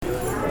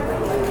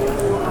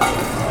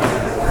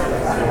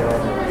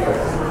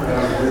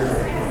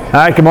All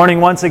right, good morning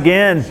once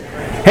again.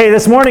 Hey,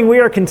 this morning we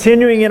are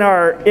continuing in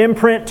our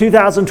IMPRINT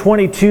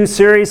 2022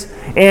 series,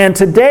 and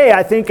today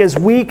I think is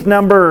week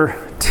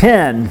number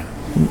 10.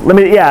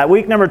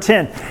 Week number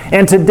 10.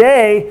 And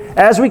today,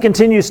 as we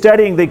continue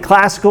studying the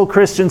classical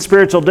Christian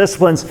spiritual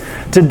disciplines,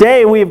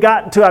 today we've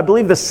gotten to, I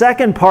believe, the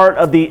second part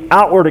of the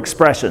outward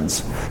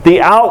expressions,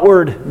 the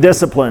outward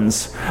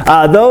disciplines,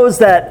 those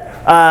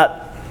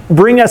that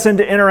bring us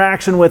into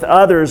interaction with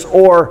others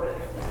or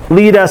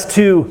lead us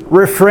to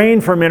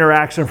refrain from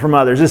interaction from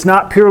others. It's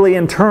not purely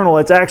internal,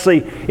 it's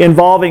actually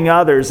involving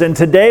others. And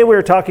today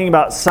we're talking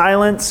about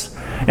silence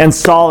and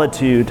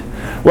solitude.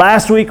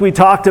 Last week we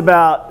talked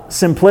about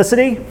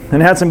simplicity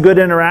and had some good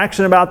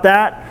interaction about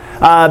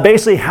that.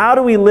 Basically, how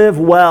do we live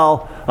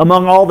well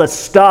among all the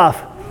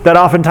stuff that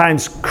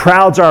oftentimes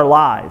crowds our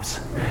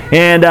lives?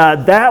 And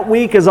that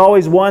week is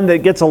always one that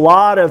gets a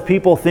lot of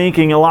people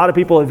thinking, a lot of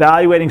people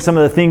evaluating some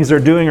of the things they're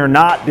doing or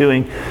not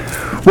doing.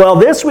 Well,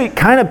 this week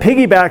kind of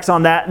piggybacks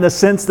on that in the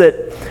sense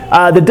that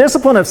the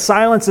discipline of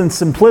silence and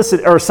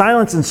simplicity, or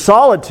silence and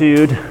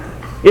solitude,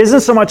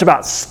 isn't so much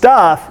about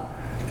stuff,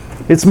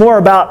 it's more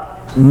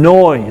about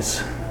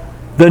noise.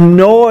 The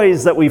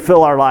noise that we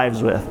fill our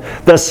lives with.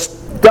 The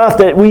stuff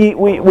that we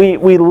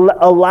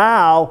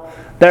allow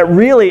that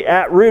really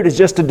at root is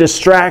just a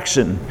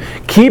distraction,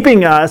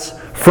 keeping us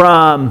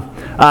from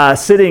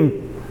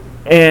sitting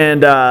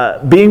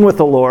and being with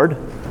the Lord,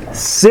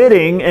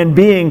 sitting and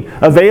being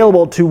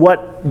available to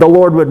what the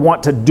Lord would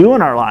want to do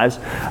in our lives.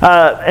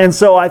 And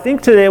so I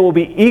think today will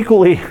be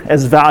equally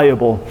as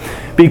valuable,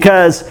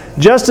 because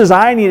just as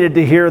I needed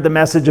to hear the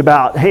message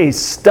about, hey,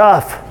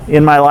 stuff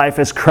in my life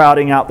is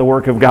crowding out the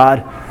work of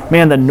God,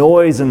 man, the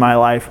noise in my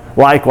life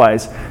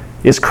likewise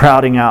is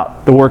crowding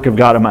out the work of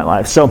God in my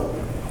life. So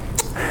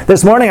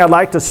this morning I'd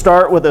like to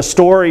start with a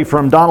story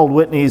from Donald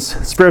Whitney's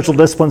Spiritual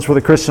Disciplines for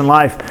the Christian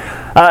Life.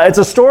 It's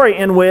a story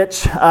in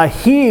which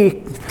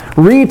he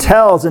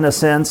retells, in a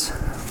sense,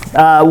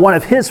 one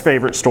of his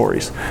favorite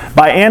stories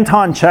by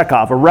Anton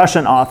Chekhov, a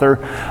Russian author,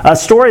 a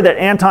story that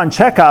Anton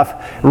Chekhov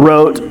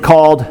wrote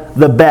called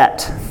The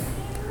Bet.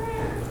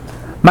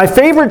 My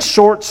favorite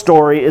short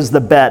story is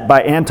The Bet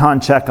by Anton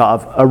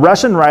Chekhov, a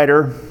Russian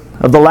writer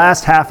of the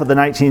last half of the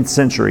 19th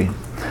century.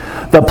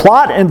 The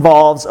plot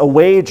involves a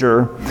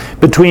wager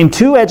between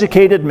two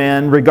educated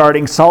men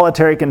regarding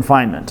solitary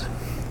confinement.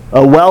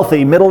 A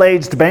wealthy,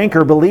 middle-aged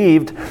banker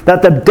believed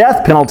that the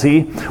death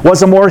penalty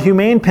was a more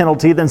humane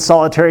penalty than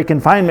solitary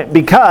confinement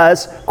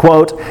because,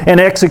 quote, an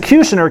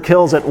executioner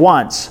kills at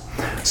once.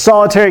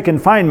 Solitary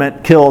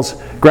confinement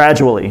kills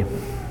gradually.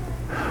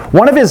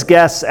 One of his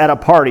guests at a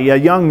party, a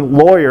young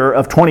lawyer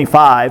of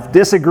 25,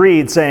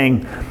 disagreed,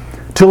 saying,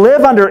 "To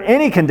live under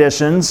any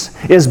conditions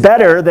is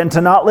better than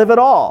to not live at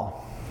all."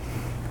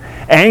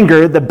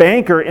 Angered, the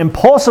banker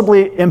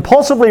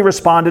impulsively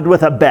responded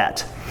with a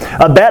bet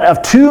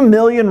of 2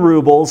 million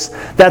rubles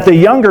that the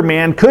younger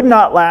man could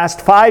not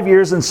last 5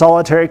 years in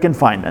solitary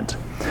confinement.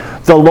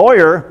 The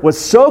lawyer was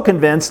so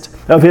convinced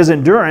of his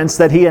endurance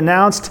that he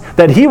announced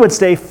that he would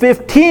stay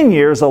 15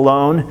 years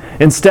alone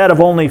instead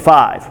of only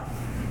 5.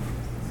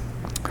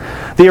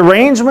 The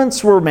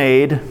arrangements were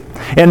made,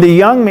 and the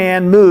young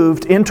man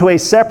moved into a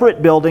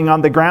separate building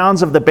on the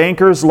grounds of the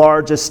banker's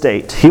large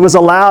estate. He was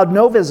allowed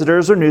no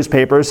visitors or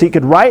newspapers. He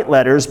could write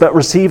letters but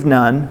received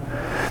none.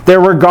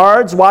 There were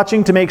guards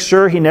watching to make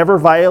sure he never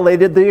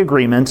violated the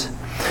agreement,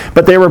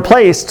 but they were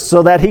placed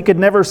so that he could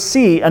never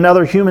see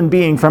another human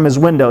being from his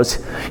windows.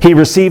 He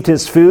received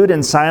his food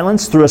in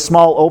silence through a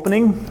small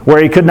opening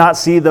where he could not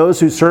see those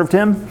who served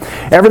him.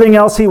 Everything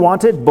else he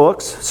wanted,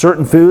 books,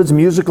 certain foods,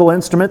 musical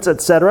instruments,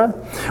 etc.,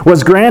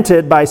 was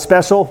granted by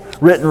special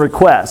written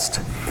request.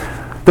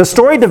 The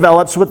story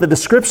develops with the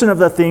description of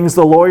the things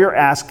the lawyer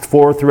asked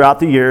for throughout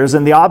the years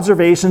and the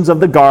observations of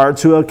the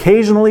guards who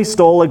occasionally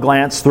stole a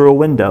glance through a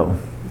window.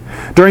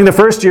 During the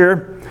first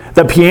year,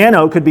 the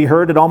piano could be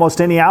heard at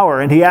almost any hour,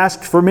 and he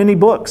asked for many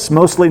books,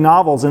 mostly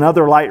novels and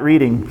other light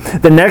reading.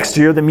 The next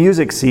year, the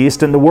music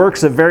ceased, and the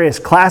works of various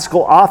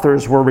classical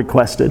authors were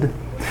requested.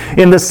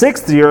 In the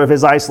 6th year of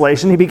his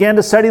isolation, he began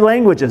to study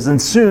languages,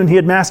 and soon he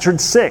had mastered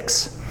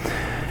 6.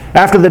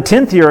 After the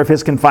 10th year of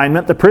his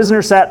confinement, the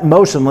prisoner sat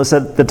motionless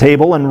at the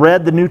table and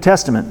read the New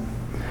Testament.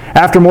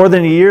 After more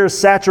than a year's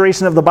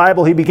saturation of the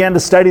Bible, he began to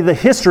study the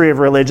history of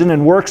religion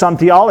and works on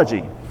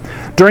theology.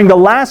 During the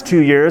last 2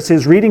 years,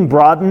 his reading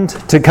broadened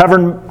to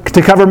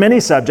cover many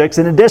subjects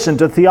in addition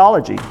to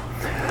theology.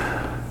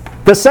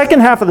 The second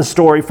half of the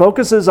story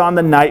focuses on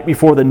the night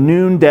before the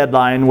noon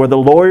deadline where the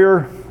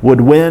lawyer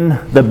would win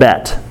the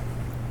bet.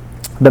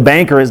 The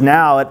banker is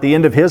now at the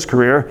end of his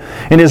career,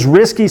 and his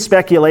risky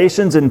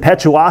speculations and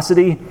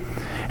impetuosity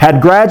had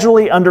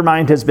gradually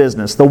undermined his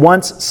business. The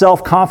once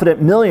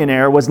self-confident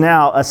millionaire was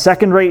now a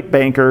second-rate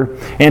banker,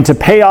 and to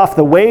pay off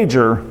the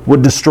wager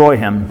would destroy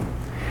him.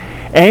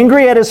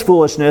 Angry at his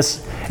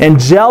foolishness and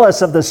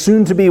jealous of the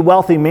soon-to-be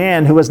wealthy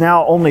man who was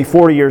now only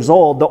 40 years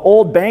old, the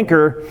old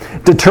banker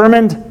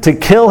determined to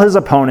kill his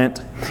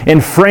opponent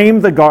and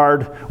framed the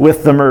guard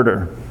with the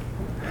murder.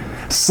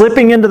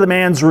 Slipping into the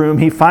man's room,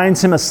 he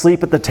finds him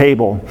asleep at the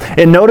table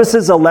and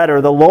notices a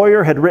letter the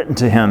lawyer had written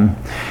to him.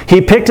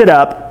 He picked it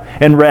up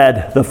and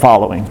read the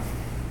following.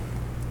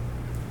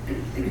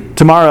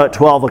 Tomorrow at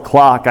 12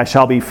 o'clock I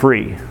shall be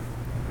free.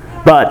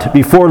 But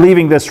before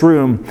leaving this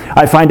room,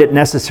 I find it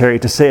necessary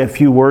to say a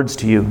few words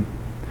to you.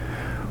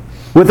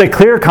 With a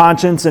clear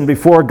conscience and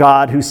before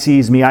God who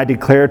sees me, I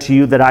declare to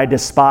you that I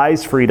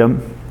despise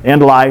freedom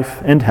and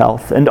life and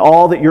health and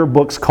all that your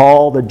books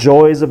call the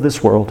joys of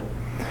this world.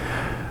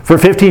 For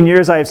 15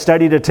 years I have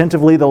studied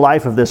attentively the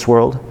life of this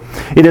world.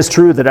 It is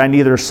true that I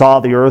neither saw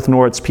the earth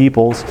nor its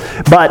peoples,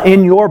 but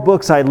in your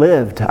books I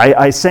lived.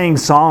 I sang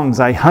songs.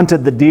 I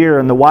hunted the deer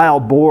and the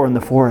wild boar in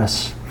the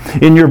forests.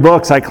 In your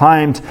books I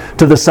climbed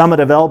to the summit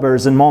of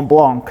Elburz and Mont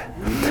Blanc.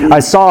 I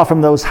saw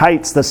from those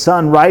heights the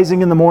sun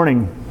rising in the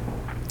morning,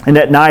 and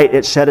at night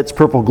it shed its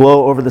purple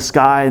glow over the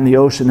sky and the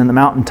ocean and the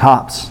mountain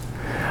tops.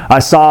 I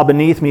saw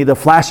beneath me the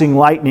flashing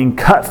lightning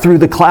cut through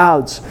the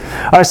clouds.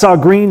 I saw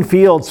green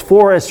fields,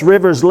 forests,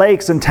 rivers,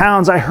 lakes, and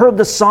towns. I heard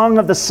the song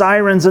of the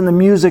sirens and the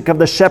music of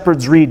the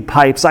shepherd's reed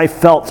pipes. I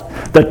felt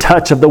the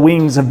touch of the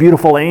wings of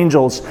beautiful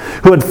angels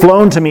who had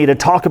flown to me to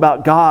talk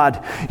about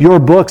God. Your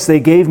books, they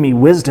gave me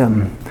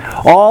wisdom.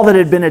 All that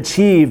had been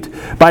achieved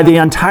by the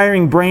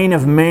untiring brain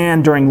of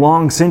man during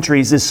long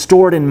centuries is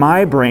stored in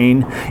my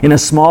brain in a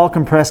small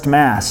compressed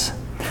mass.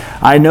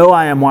 I know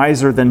I am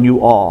wiser than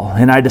you all,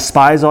 and I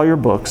despise all your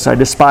books. I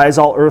despise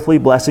all earthly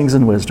blessings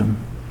and wisdom.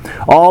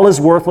 All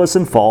is worthless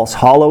and false,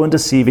 hollow and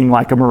deceiving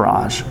like a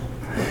mirage.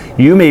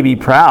 You may be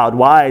proud,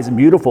 wise, and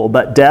beautiful,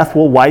 but death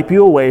will wipe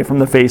you away from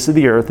the face of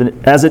the earth,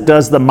 as it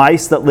does the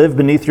mice that live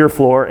beneath your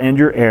floor and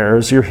your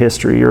heirs, your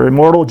history, your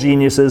immortal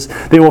geniuses.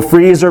 They will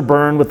freeze or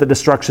burn with the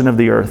destruction of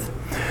the earth.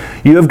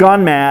 You have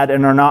gone mad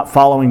and are not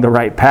following the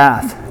right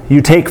path.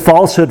 You take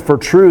falsehood for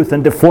truth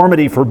and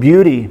deformity for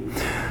beauty.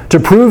 To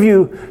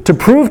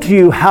prove to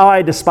you how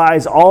I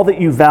despise all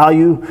that you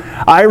value,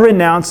 I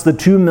renounce the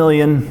 2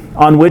 million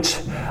on which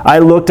I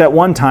looked at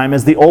one time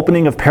as the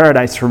opening of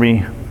paradise for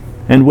me,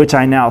 and which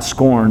I now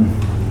scorn.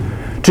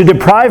 To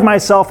deprive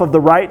myself of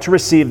the right to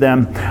receive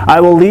them,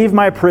 I will leave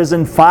my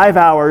prison 5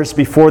 hours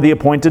before the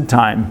appointed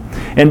time,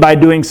 and by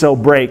doing so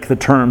break the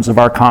terms of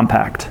our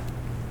compact.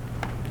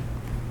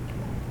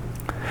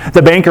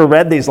 The banker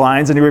read these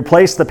lines, and he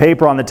replaced the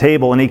paper on the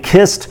table, and he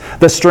kissed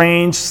the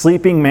strange,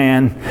 sleeping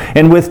man,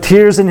 and with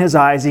tears in his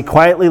eyes, he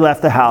quietly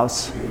left the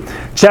house.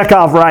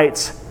 Chekhov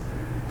writes,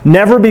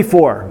 "Never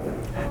before,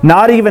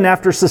 not even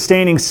after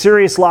sustaining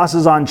serious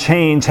losses on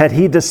 'Change, had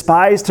he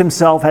despised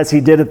himself as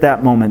he did at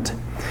that moment.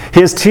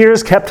 His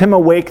tears kept him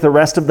awake the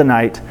rest of the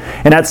night,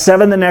 and at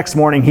 7 the next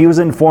morning he was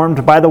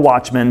informed by the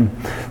watchman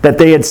that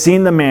they had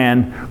seen the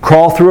man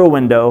crawl through a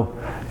window,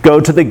 go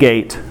to the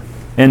gate,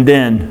 and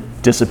then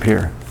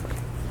disappear."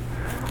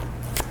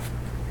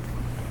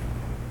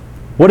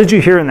 What did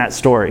you hear in that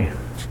story?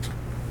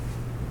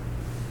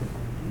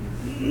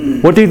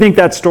 What do you think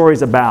that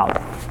story's about?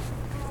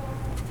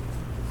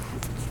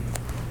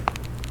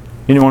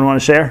 Anyone want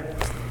to share?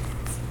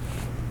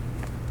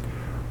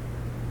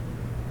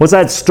 What's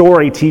that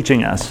story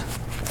teaching us?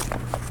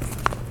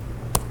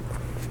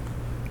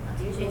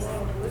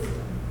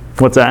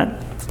 What's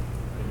that?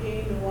 He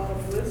gained a lot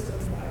of wisdom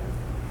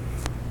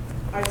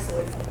by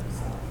isolating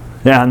himself.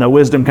 Yeah, and the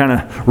wisdom kind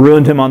of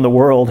ruined him on the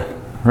world,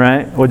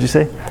 right? What'd you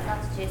say?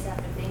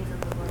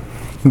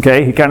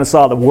 Okay, he kind of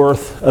saw the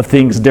worth of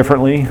things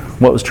differently,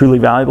 what was truly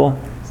valuable.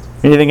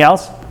 Anything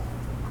else?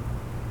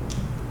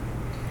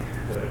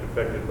 It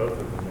affected both of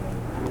the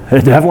men.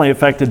 It definitely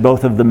affected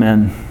both of the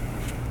men.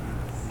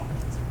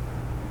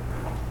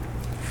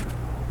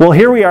 Well,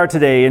 here we are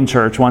today in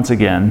church once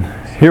again.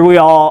 Here we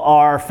all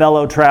are,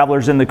 fellow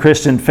travelers in the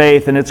Christian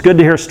faith, and it's good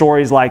to hear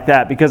stories like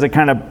that because it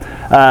kind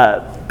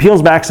of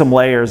peels back some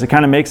layers. It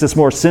kind of makes us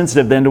more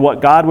sensitive then to what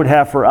God would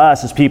have for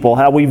us as people,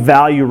 how we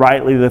value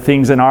rightly the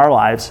things in our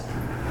lives.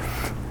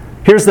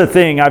 Here's the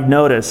thing I've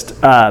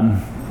noticed.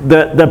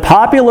 The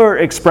popular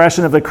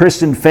expression of the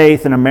Christian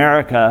faith in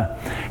America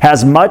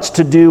has much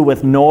to do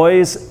with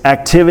noise,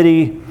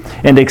 activity,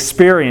 and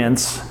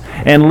experience,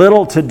 and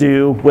little to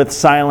do with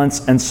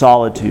silence and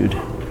solitude.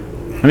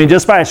 I mean,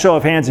 just by a show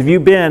of hands, have you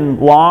been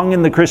long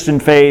in the Christian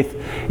faith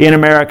in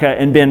America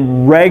and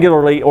been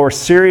regularly or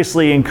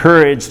seriously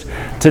encouraged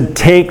to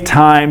take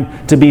time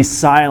to be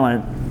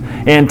silent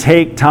and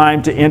take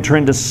time to enter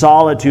into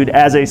solitude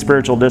as a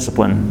spiritual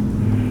discipline?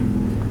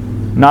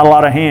 Not a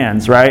lot of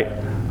hands, right?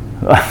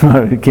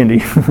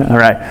 Kendi, all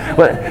right.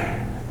 But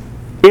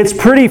it's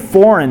pretty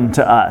foreign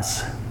to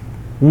us.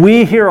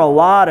 We hear a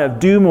lot of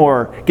do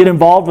more, get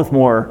involved with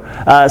more,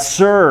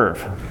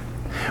 serve.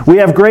 We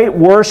have great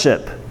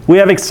worship. We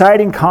have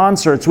exciting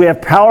concerts. We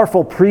have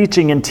powerful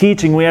preaching and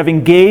teaching. We have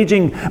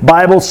engaging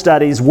Bible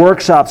studies,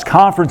 workshops,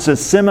 conferences,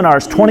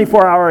 seminars,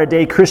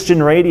 24-hour-a-day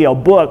Christian radio,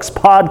 books,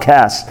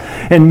 podcasts,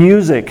 and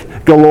music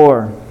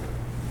galore.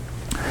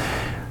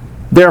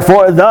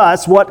 Therefore,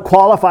 thus, what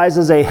qualifies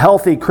as a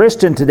healthy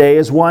Christian today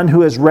is one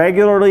who is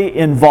regularly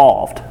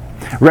involved,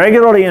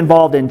 Regularly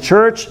involved in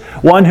church,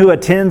 one who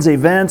attends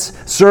events,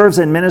 serves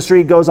in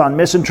ministry, goes on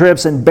mission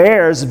trips, and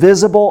bears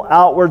visible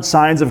outward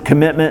signs of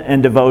commitment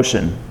and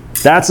devotion.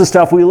 That's the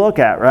stuff we look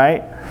at,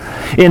 right?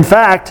 In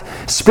fact,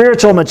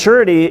 spiritual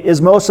maturity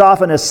is most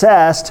often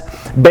assessed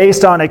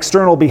based on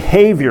external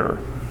behavior.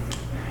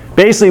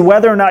 Basically,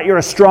 whether or not you're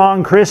a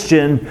strong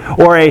Christian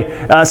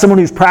or someone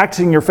who's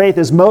practicing your faith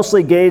is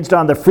mostly gauged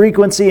on the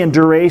frequency and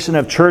duration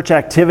of church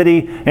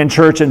activity and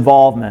church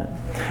involvement.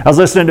 I was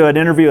listening to an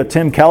interview with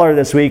Tim Keller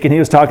this week, and he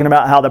was talking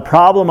about how the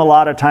problem a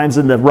lot of times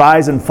in the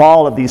rise and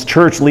fall of these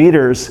church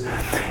leaders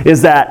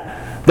is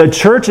that the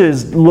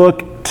churches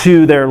look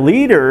to their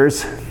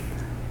leaders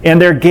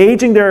and they're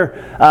gauging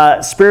their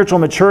spiritual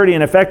maturity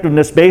and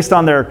effectiveness based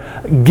on their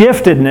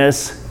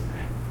giftedness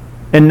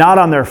and not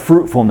on their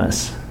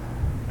fruitfulness.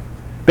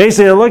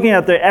 Basically, they're looking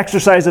at the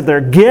exercise of their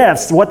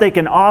gifts, what they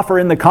can offer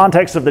in the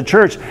context of the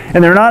church,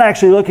 and they're not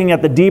actually looking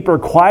at the deeper,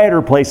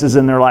 quieter places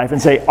in their life and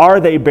say,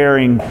 are they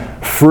bearing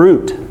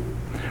fruit?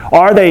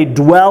 Are they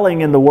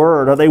dwelling in the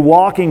Word? Are they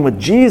walking with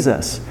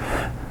Jesus?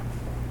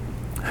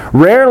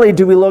 Rarely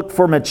do we look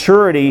for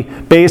maturity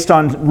based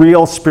on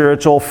real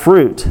spiritual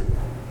fruit.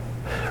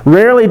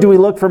 Rarely do we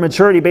look for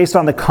maturity based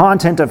on the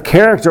content of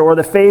character or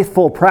the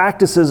faithful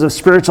practices of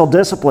spiritual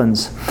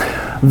disciplines.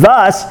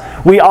 Thus,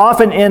 we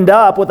often end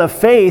up with a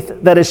faith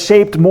that is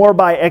shaped more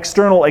by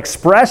external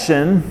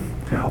expression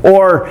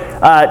or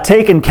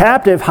taken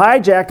captive,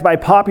 hijacked by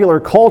popular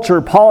culture,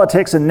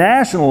 politics, and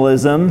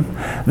nationalism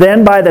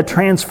than by the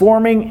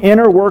transforming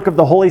inner work of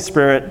the Holy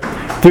Spirit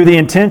through the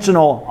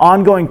intentional,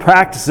 ongoing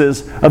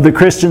practices of the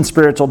Christian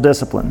spiritual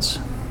disciplines.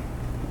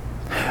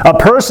 A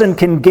person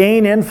can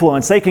gain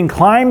influence. They can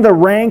climb the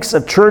ranks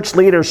of church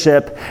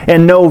leadership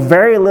and know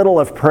very little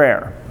of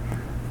prayer.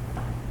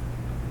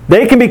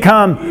 They can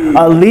become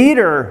a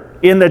leader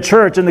in the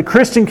church, in the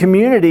Christian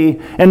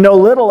community, and know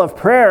little of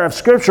prayer, of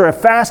Scripture, of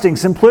fasting,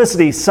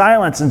 simplicity,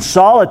 silence, and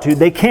solitude.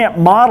 They can't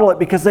model it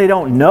because they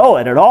don't know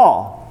it at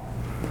all.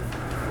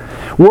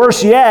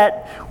 Worse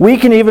yet, we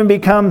can even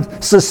become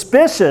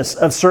suspicious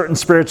of certain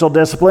spiritual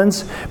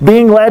disciplines,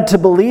 being led to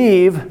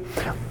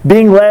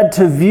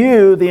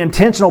view the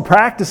intentional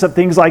practice of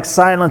things like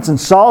silence and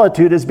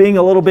solitude as being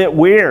a little bit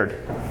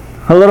weird,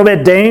 a little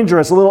bit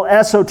dangerous, a little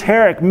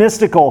esoteric,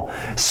 mystical,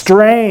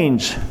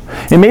 strange,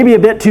 and maybe a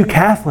bit too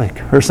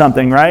Catholic or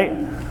something, right?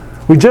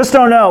 We just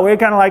don't know. We're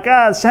kind of like,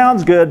 it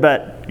sounds good,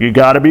 but you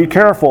got to be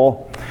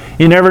careful.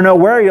 You never know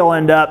where you'll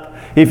end up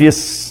if you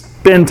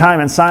spend time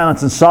in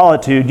silence and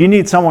solitude. You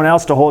need someone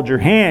else to hold your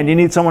hand. You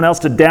need someone else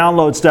to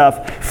download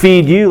stuff,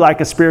 feed you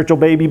like a spiritual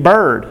baby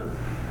bird.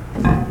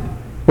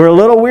 We're a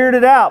little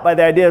weirded out by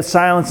the idea of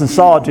silence and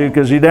solitude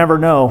because you never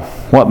know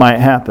what might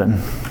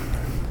happen.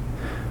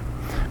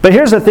 But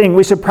here's the thing,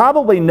 we should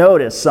probably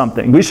notice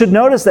something. We should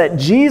notice that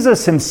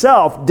Jesus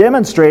himself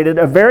demonstrated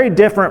a very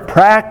different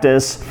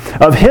practice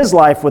of his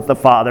life with the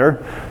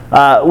Father,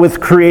 with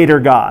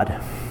Creator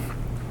God.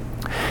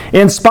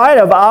 In spite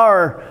of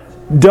our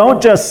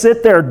don't just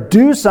sit there,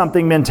 do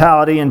something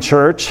mentality in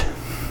church,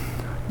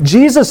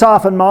 Jesus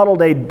often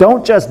modeled a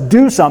don't just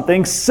do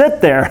something,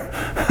 sit there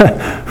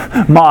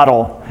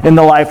model in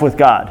the life with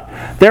God.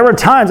 There were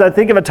times, I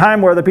think of a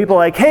time where the people are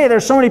like, hey,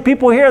 there's so many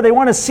people here, they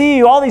want to see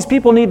you, all these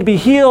people need to be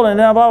healed, and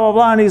blah, blah,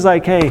 blah. And he's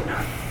like, hey,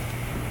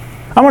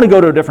 I want to go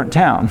to a different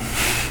town.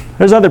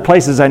 There's other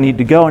places I need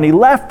to go. And he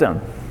left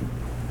them.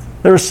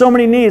 There were so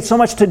many needs, so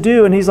much to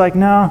do. And he's like,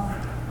 no,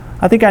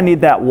 I think I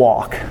need that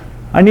walk.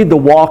 I need the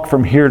walk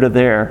from here to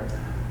there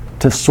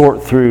to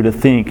sort through, to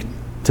think,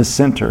 to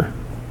center.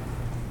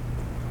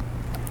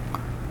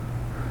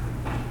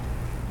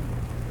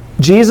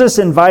 Jesus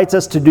invites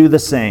us to do the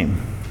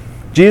same.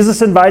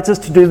 Jesus invites us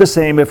to do the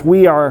same if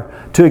we are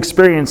to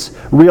experience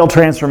real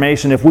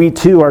transformation, if we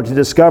too are to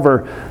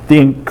discover the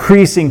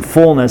increasing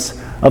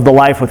fullness of the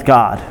life with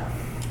God.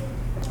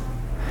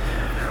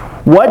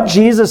 What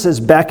Jesus is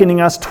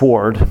beckoning us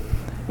toward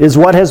is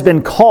what has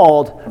been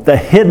called the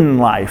hidden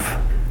life.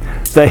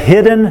 The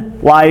hidden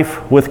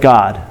life with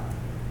God.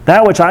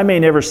 That which I may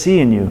never see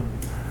in you.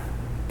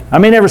 I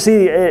may never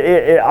see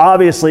it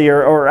obviously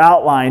or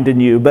outlined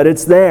in you, but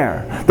it's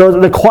there.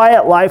 The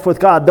quiet life with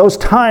God, those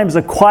times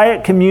of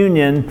quiet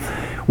communion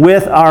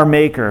with our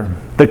Maker,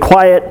 the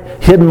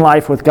quiet, hidden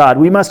life with God.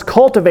 We must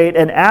cultivate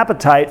an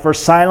appetite for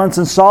silence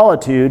and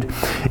solitude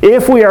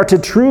if we are to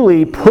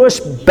truly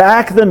push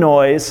back the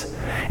noise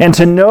and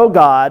to know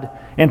God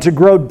and to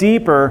grow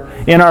deeper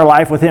in our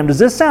life with Him. Does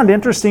this sound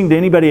interesting to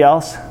anybody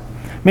else?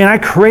 Man, I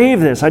crave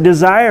this. I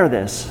desire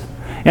this.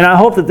 And I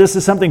hope that this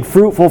is something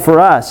fruitful for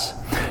us.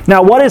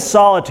 Now, what is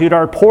solitude?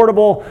 Our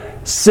portable,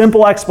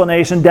 simple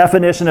explanation,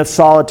 definition of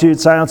solitude,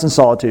 silence and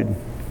solitude.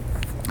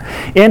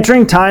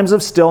 Entering times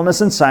of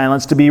stillness and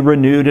silence to be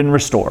renewed and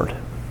restored.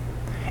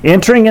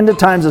 Entering into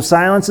times of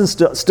silence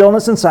and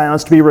stillness and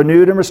silence to be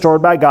renewed and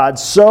restored by God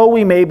so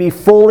we may be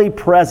fully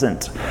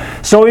present.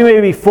 So we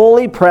may be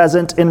fully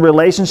present in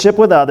relationship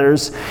with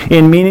others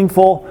in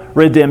meaningful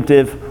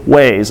redemptive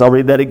ways. I'll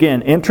read that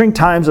again. Entering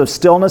times of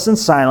stillness and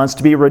silence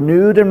to be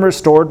renewed and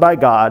restored by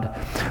God,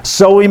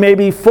 so we may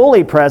be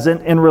fully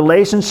present in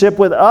relationship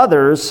with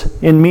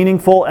others in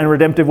meaningful and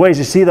redemptive ways.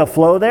 You see the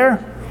flow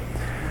there?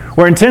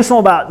 We're intentional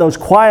about those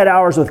quiet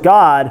hours with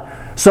God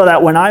so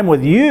that when I'm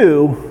with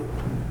you,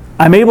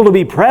 I'm able to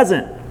be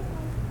present.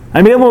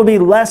 I'm able to be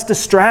less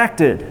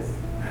distracted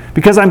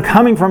because I'm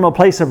coming from a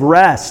place of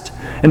rest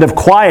and of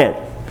quiet,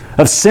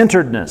 of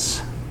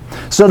centeredness.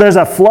 So there's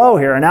a flow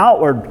here, an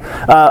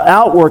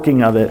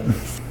outworking of it.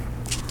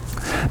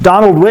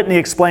 Donald Whitney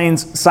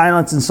explains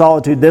silence and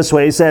solitude this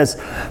way. He says,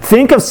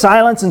 think of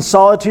silence and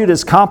solitude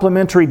as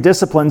complementary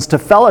disciplines to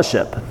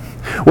fellowship.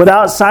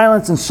 Without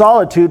silence and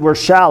solitude, we're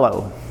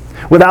shallow.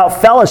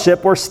 Without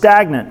fellowship, we're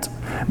stagnant.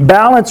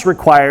 Balance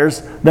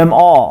requires them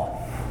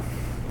all.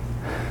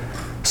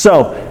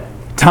 So,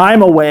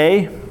 time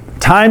away,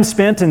 time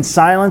spent in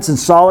silence and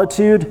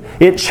solitude,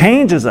 it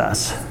changes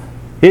us.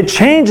 It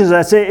changes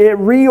us. It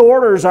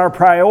reorders our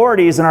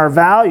priorities and our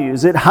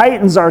values. It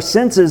heightens our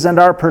senses and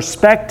our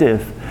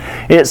perspective.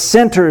 It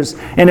centers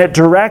and it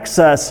directs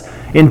us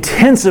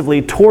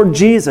intensively toward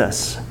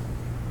Jesus.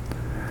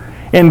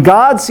 And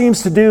God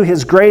seems to do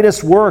His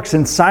greatest works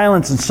in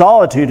silence and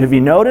solitude. Have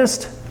you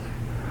noticed?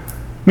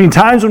 I mean,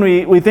 times when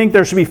we think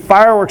there should be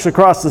fireworks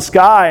across the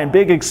sky and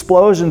big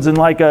explosions and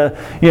like a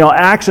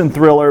action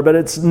thriller, but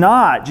it's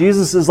not.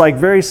 Jesus is like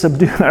very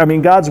subdued. I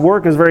mean, God's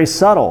work is very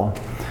subtle,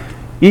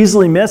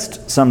 easily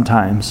missed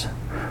sometimes.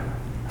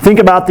 Think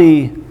about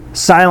the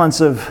silence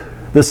of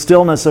the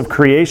stillness of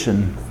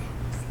creation.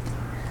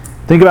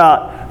 Think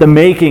about the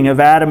making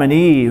of Adam and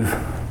Eve,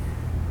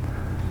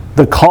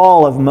 the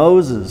call of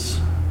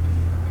Moses,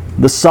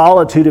 the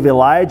solitude of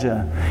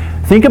Elijah.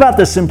 Think about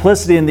the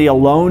simplicity and the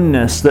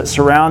aloneness that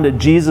surrounded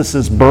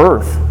Jesus'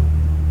 birth,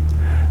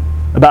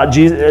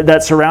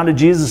 that surrounded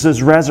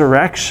Jesus'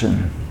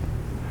 resurrection.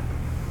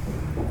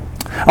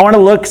 I want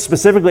to look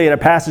specifically at a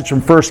passage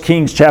from 1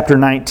 Kings chapter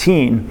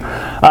 19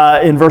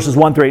 in verses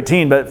 1 through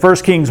 18. But 1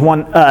 Kings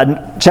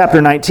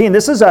chapter 19,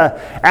 this is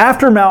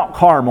after Mount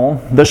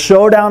Carmel, the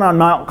showdown on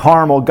Mount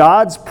Carmel.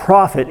 God's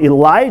prophet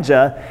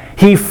Elijah,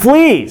 he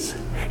flees.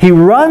 He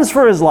runs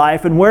for his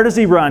life, and where does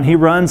he run? He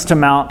runs to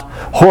Mount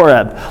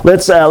Horeb.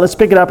 Let's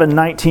pick it up in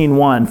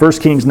 19:1, 1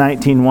 Kings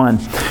 19:1.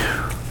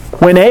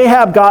 When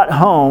Ahab got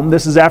home,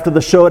 this is after the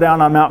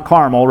showdown on Mount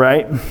Carmel,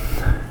 right?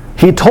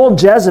 He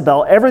told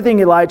Jezebel everything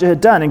Elijah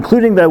had done,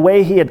 including the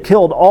way he had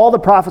killed all the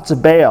prophets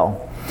of Baal.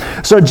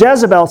 So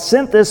Jezebel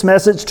sent this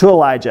message to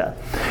Elijah.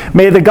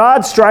 May the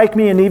gods strike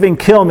me and even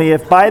kill me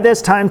if by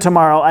this time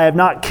tomorrow I have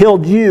not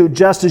killed you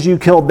just as you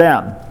killed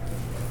them.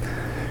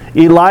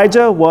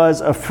 Elijah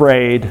was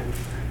afraid,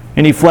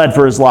 and he fled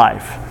for his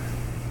life.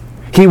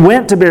 He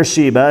went to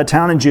Beersheba, a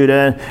town in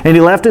Judah, and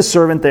he left his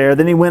servant there.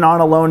 Then he went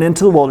on alone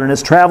into the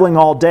wilderness, traveling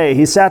all day.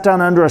 He sat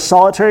down under a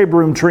solitary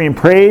broom tree and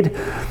prayed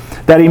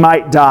that he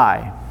might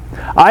die.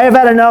 I have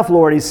had enough,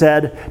 Lord, he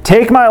said.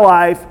 Take my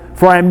life,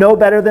 for I am no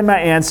better than my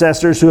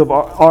ancestors who have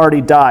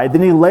already died.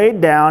 Then he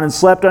laid down and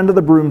slept under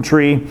the broom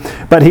tree.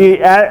 But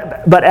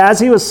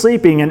as he was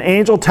sleeping, an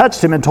angel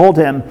touched him and told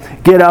him,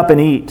 get up and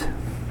eat.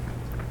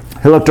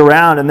 He looked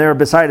around, and there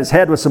beside his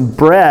head was some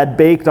bread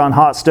baked on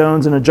hot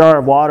stones and a jar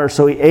of water.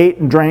 So he ate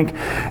and drank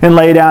and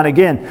lay down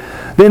again.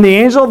 Then the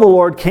angel of the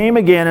Lord came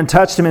again and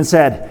touched him and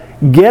said,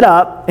 get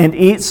up and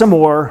eat some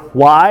more.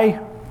 Why?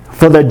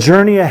 For the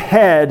journey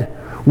ahead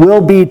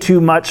will be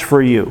too much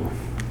for you.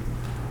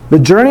 The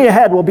journey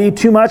ahead will be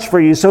too much for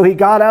you. So he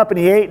got up and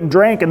he ate and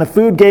drank, and the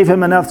food gave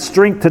him enough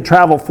strength to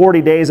travel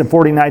 40 days and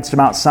 40 nights to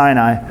Mount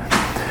Sinai,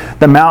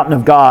 the mountain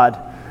of God.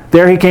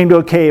 There he came to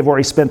a cave where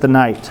he spent the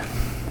night.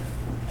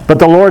 But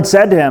the Lord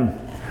said to him,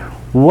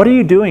 what are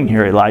you doing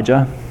here,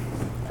 Elijah?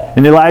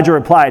 And Elijah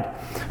replied,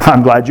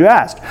 I'm glad you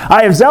asked.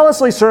 I have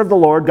zealously served the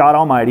Lord God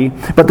Almighty,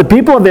 but the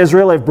people of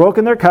Israel have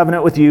broken their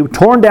covenant with you,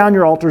 torn down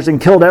your altars, and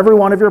killed every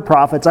one of your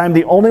prophets. I am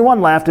the only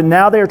one left, and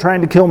now they are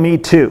trying to kill me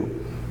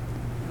too.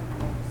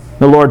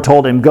 The Lord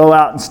told him, go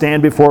out and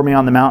stand before me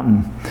on the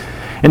mountain.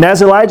 And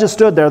as Elijah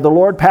stood there, the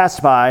Lord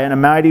passed by, and a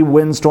mighty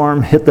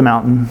windstorm hit the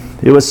mountain.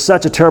 It was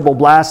such a terrible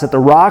blast that the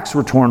rocks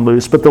were torn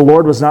loose, but the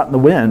Lord was not in the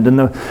wind.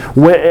 And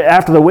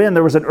after the wind,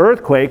 there was an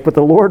earthquake, but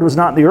the Lord was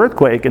not in the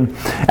earthquake. And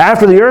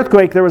after the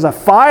earthquake, there was a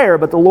fire,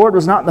 but the Lord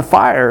was not in the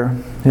fire.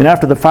 And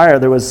after the fire,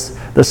 there was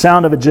the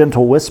sound of a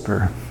gentle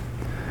whisper.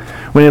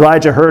 When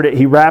Elijah heard it,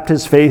 he wrapped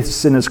his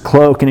face in his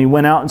cloak, and he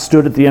went out and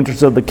stood at the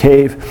entrance of the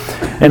cave.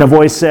 And a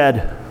voice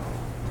said,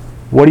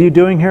 what are you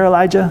doing here,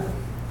 Elijah?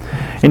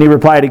 And he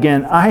replied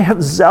again, I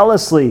have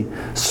zealously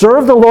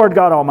served the Lord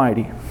God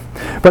Almighty.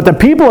 But the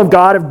people of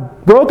God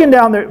have broken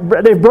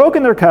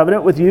their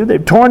covenant with you.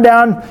 They've torn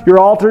down your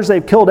altars.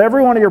 They've killed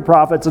every one of your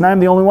prophets, and I'm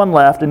the only one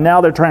left, and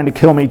now they're trying to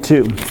kill me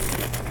too.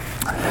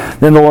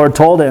 Then the Lord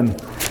told him,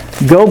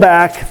 go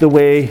back the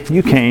way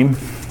you came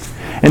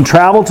and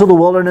travel to the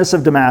wilderness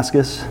of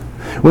Damascus.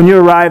 When you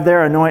arrive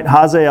there, anoint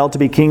Hazael to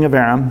be king of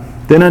Aram.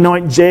 Then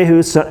anoint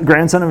Jehu,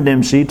 grandson of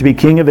Nimshi, to be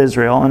king of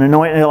Israel, and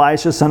anoint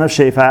Elisha, son of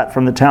Shaphat,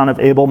 from the town of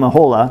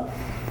Abel-Meholah,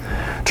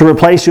 to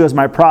replace you as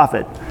my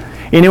prophet.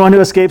 Anyone who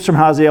escapes from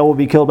Hazael will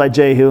be killed by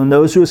Jehu, and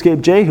those who escape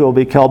Jehu will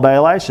be killed by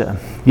Elisha.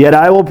 Yet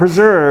I will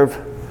preserve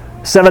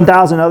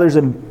 7,000 others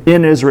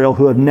in Israel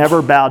who have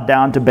never bowed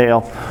down to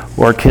Baal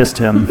or kissed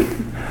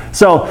him.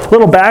 So,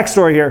 little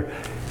backstory here.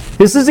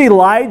 This is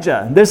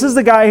Elijah. This is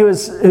the guy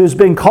who's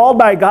been called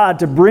by God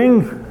to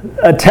bring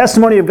a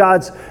testimony of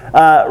God's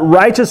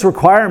righteous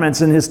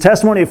requirements and his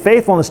testimony of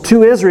faithfulness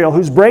to Israel,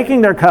 who's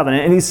breaking their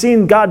covenant. And he's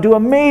seen God do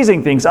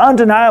amazing things,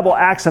 undeniable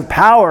acts of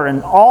power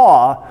and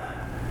awe.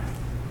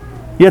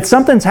 Yet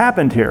something's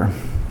happened here.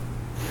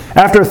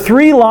 After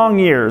 3 long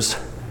years,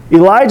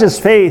 Elijah's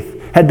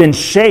faith had been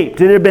shaped.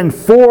 It had been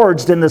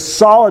forged in the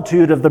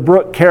solitude of the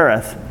brook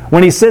Kerith,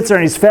 when he sits there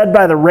and he's fed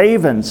by the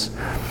ravens,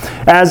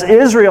 as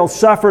Israel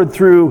suffered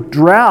through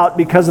drought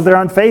because of their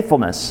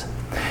unfaithfulness.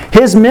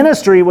 His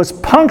ministry was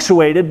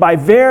punctuated by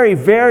very,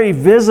 very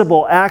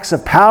visible acts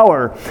of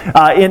power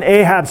in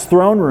Ahab's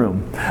throne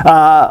room,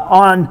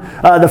 on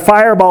the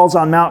fireballs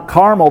on Mount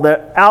Carmel,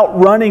 that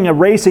outrunning a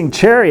racing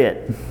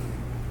chariot.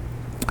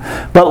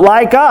 But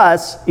like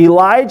us,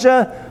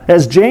 Elijah,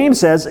 as James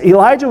says,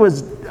 Elijah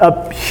was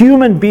a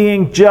human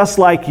being just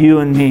like you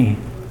and me.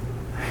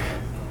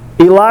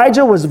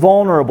 Elijah was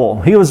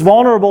vulnerable. He was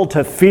vulnerable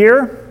to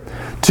fear,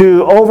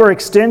 to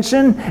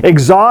overextension,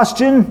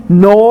 exhaustion,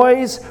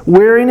 noise,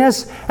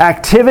 weariness,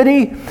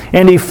 activity,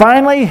 and he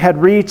finally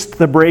had reached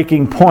the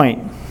breaking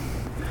point.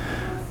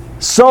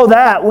 So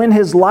that when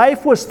his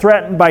life was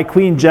threatened by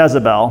Queen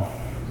Jezebel,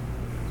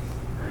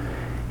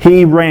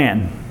 he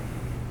ran.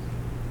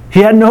 He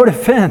had no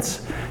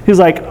defense. He was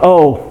like,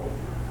 oh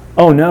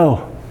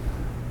no.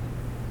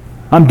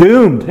 I'm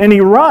doomed. And he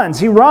runs.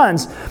 He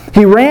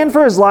ran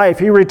for his life.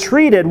 He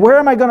retreated. Where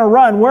am I going to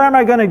run? Where am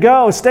I going to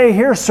go? Stay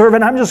here,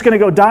 servant. I'm just going to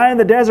go die in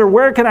the desert.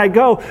 Where can I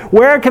go?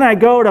 Where can I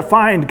go to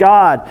find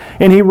God?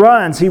 And he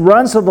runs. He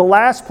runs to the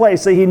last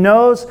place that he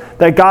knows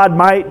that God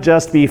might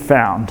just be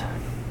found.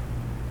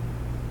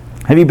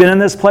 Have you been in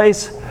this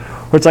place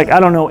where it's like,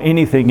 I don't know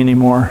anything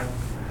anymore.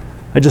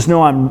 I just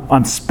know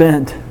I'm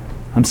spent.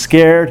 I'm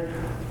scared.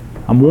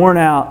 I'm worn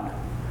out.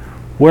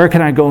 Where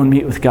can I go and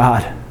meet with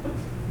God?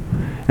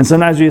 And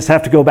sometimes we just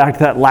have to go back to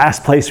that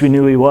last place we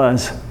knew he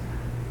was.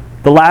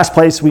 The last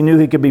place we knew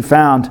he could be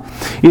found.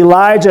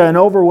 Elijah,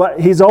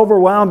 he's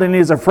overwhelmed and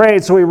he's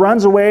afraid, so he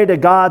runs away to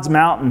God's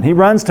mountain. He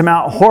runs to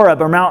Mount Horeb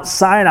or Mount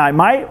Sinai.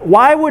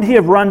 Why would he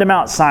have run to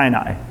Mount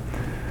Sinai?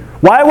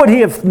 Why would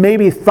he have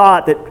maybe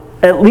thought that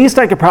at least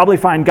I could probably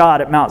find God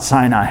at Mount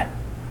Sinai?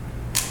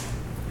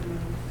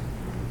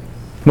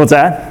 What's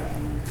that?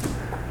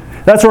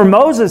 That's where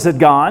Moses had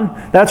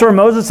gone. That's where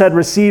Moses had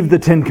received the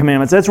 10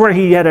 Commandments. That's where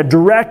he had a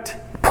direct,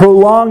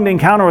 prolonged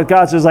encounter with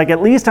God. So it's like,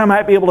 at least I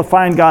might be able to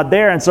find God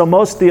there. And so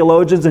most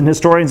theologians and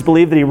historians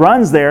believe that he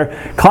runs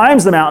there,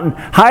 climbs the mountain,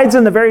 hides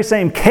in the very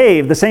same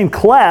cave, the same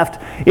cleft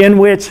in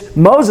which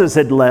Moses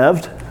had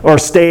lived or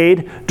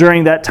stayed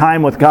during that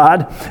time with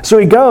God. So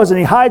he goes and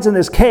he hides in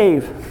this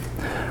cave.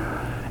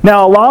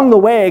 Now, along the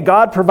way,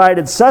 God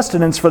provided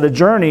sustenance for the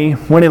journey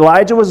when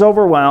Elijah was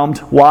overwhelmed.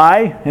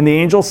 Why? And the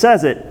angel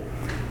says it.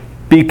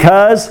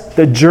 Because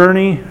the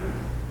journey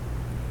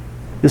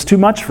is too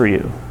much for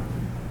you.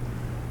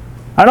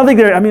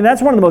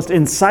 That's one of the most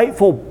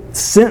insightful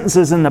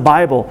sentences in the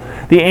Bible.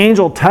 The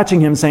angel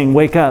touching him saying,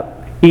 wake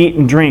up, eat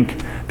and drink,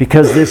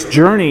 because this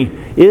journey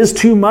is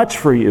too much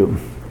for you.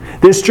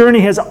 This journey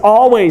has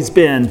always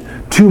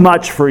been too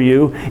much for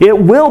you. It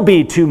will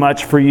be too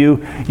much for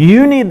you.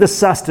 You need the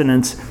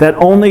sustenance that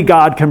only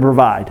God can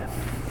provide.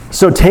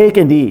 So take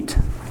and eat,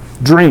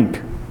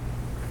 drink.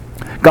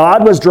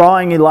 God was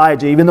drawing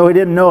Elijah, even though he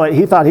didn't know it.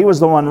 He thought he was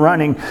the one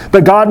running.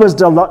 But God was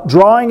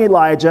drawing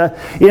Elijah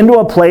into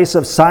a place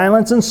of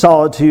silence and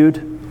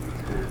solitude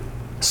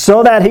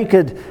so that he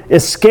could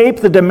escape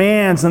the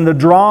demands and the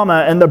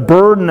drama and the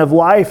burden of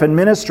life and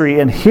ministry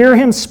and hear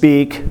him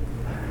speak,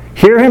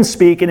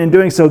 and in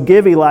doing so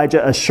give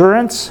Elijah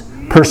assurance,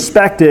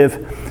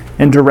 perspective,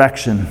 and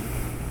direction.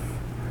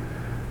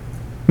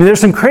 There's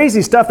some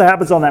crazy stuff that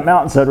happens on that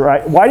mountainside,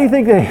 right? Why do you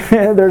think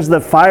there's the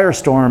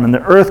firestorm and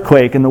the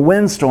earthquake and the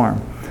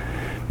windstorm?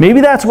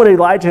 Maybe that's what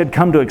Elijah had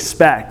come to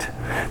expect.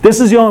 This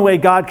is the only way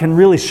God can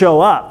really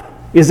show up,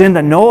 is in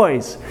the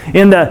noise,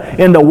 in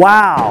the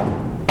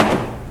wow.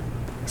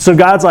 So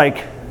God's like,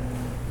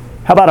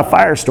 how about a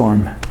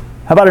firestorm?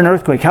 How about an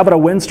earthquake? How about a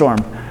windstorm?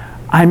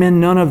 I'm in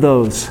none of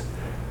those.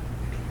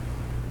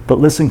 But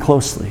listen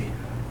closely.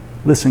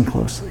 Listen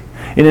closely.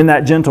 And in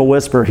that gentle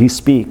whisper, he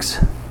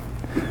speaks.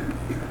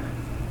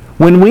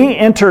 When we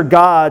enter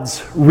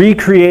God's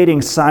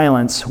recreating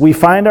silence, we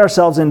find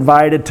ourselves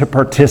invited to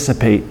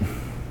participate.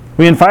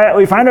 We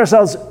find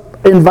ourselves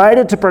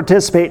invited to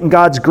participate in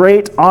God's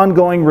great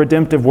ongoing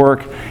redemptive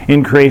work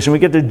in creation. We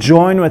get to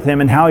join with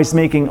him in how he's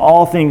making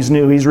all things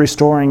new. He's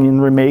restoring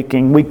and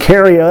remaking. We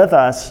carry with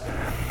us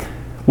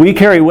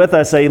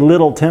a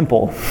little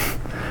temple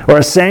or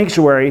a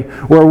sanctuary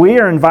where we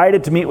are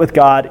invited to meet with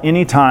God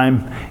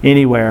anytime,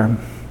 anywhere.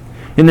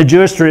 In the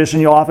Jewish tradition,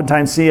 you'll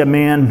oftentimes see a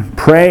man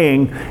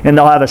praying, and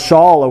they'll have a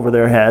shawl over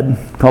their head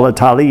called a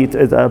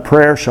talit, a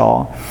prayer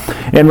shawl.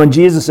 And when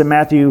Jesus in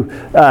Matthew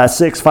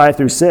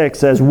 6:5-6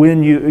 says,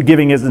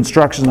 giving his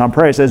instructions on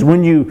prayer, says,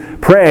 when you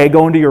pray,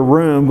 go into your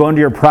room, go into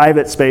your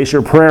private space,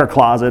 your prayer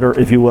closet, or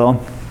if you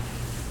will.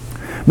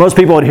 Most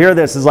people would hear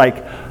this as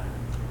like,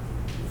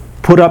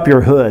 put up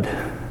your hood.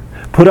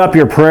 Put up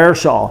your prayer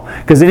shawl.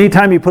 Because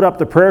anytime you put up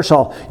the prayer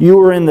shawl, you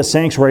were in the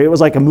sanctuary. It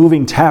was like a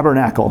moving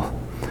tabernacle.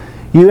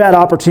 You had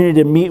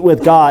opportunity to meet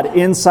with God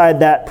inside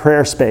that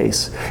prayer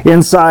space,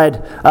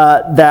 inside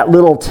that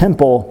little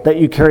temple that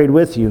you carried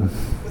with you.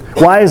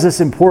 Why is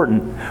this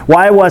important?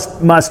 Why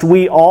must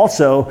we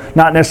also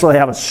not necessarily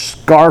have a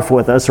scarf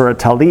with us or a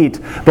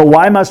talit, but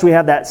why must we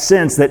have that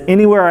sense that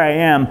anywhere I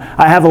am,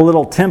 I have a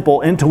little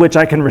temple into which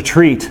I can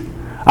retreat?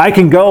 I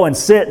can go and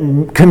sit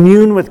and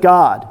commune with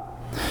God.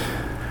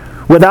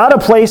 Without a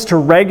place to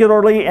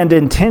regularly and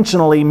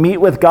intentionally meet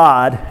with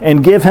God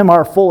and give Him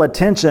our full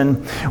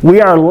attention,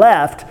 we are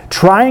left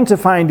trying to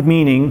find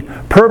meaning,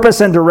 purpose,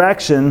 and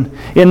direction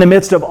in the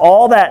midst of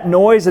all that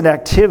noise and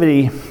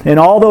activity and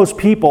all those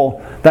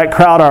people that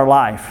crowd our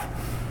life.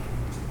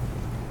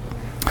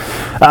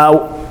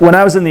 When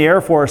I was in the Air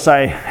Force,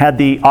 I had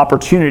the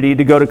opportunity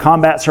to go to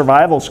combat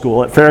survival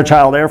school at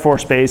Fairchild Air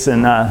Force Base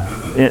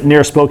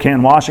near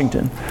Spokane,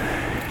 Washington.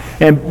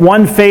 And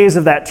one phase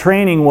of that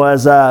training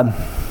was a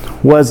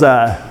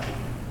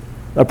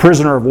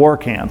prisoner of war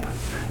camp.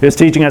 It was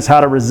teaching us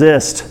how to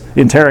resist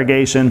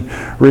interrogation,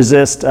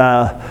 resist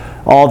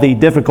all the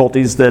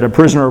difficulties that a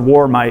prisoner of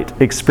war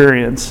might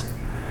experience.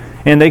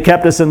 And they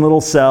kept us in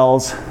little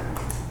cells.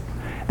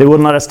 They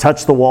wouldn't let us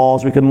touch the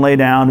walls. We couldn't lay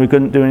down. We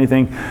couldn't do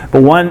anything.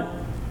 But one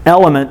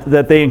element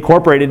that they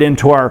incorporated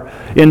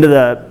into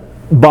the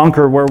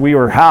bunker where we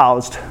were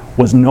housed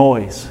was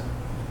noise,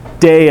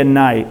 day and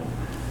night.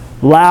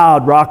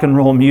 Loud rock and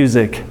roll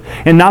music,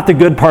 and not the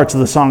good parts of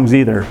the songs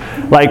either.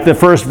 Like the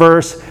first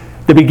verse,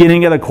 the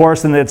beginning of the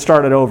chorus, and they'd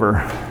start it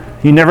over.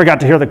 You never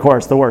got to hear the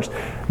chorus, the worst.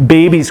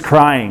 Babies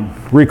crying,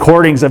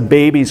 recordings of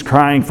babies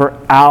crying for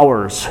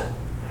hours.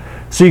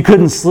 So you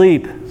couldn't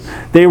sleep.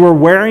 They were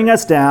wearing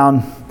us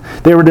down.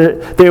 They were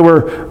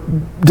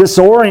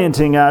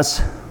disorienting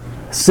us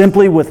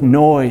simply with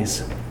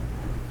noise.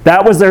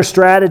 That was their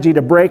strategy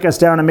to break us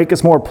down and make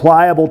us more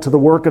pliable to the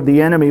work of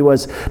the enemy,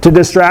 was to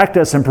distract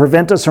us and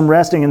prevent us from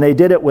resting, and they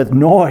did it with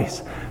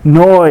noise,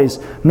 noise,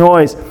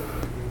 noise.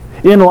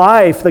 In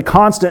life, the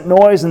constant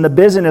noise and the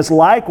busyness,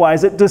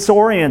 likewise, it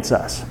disorients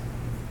us.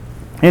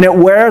 And it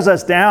wears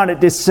us down,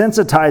 it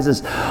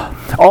desensitizes.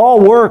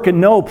 All work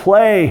and no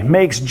play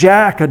makes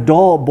Jack a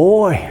dull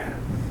boy.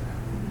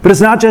 But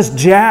it's not just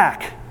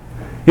Jack,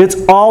 it's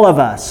all of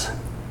us.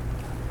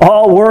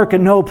 All work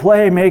and no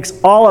play makes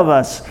all of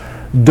us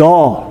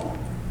dull.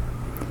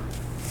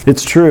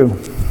 It's true.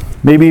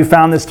 Maybe you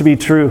found this to be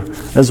true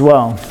as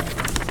well.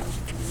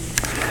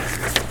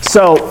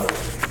 So,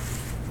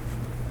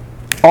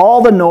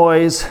 all the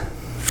noise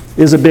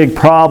is a big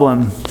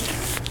problem.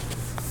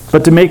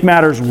 But to make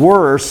matters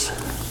worse,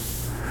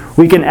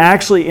 we can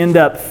actually end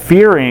up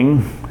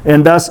fearing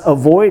and thus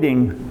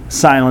avoiding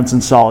silence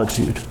and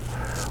solitude.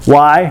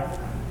 Why?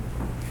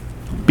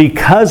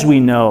 Because we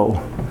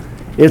know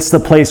it's the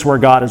place where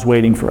God is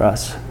waiting for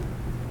us.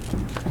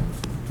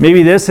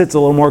 Maybe this hits a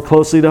little more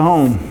closely to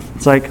home.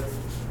 It's like,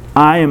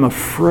 I am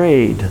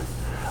afraid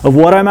of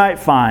what I might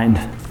find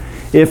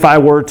if I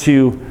were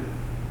to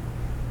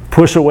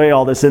push away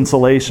all this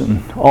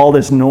insulation, all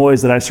this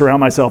noise that I surround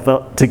myself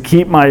with to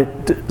keep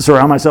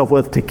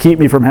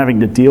me from having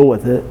to deal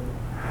with it.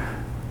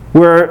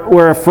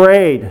 We're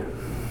afraid.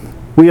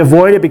 We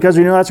avoid it because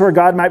we know that's where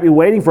God might be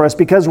waiting for us,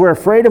 because we're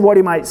afraid of what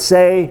He might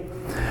say,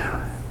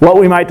 what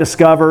we might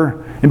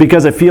discover, and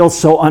because it feels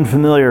so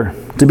unfamiliar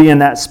to be in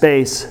that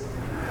space.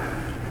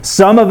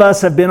 Some of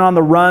us have been on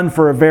the run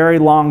for a very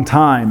long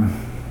time.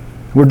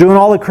 We're doing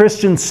all the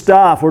Christian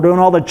stuff, we're doing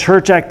all the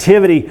church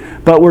activity,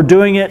 but we're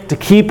doing it to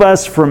keep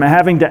us from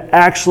having to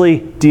actually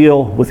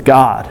deal with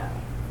God.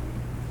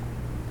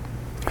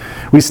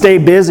 We stay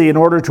busy in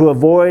order to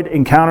avoid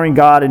encountering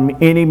God in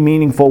any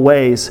meaningful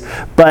ways,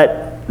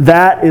 but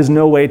that is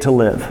no way to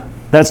live.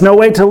 That's no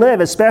way to live,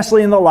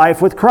 especially in the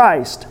life with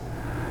Christ.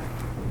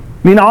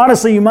 I mean,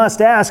 honestly, you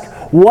must ask,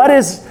 what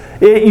is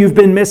it you've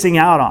been missing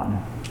out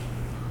on?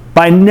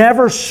 By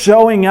never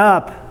showing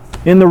up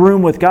in the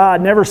room with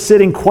God, never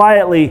sitting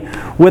quietly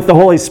with the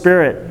Holy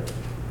Spirit,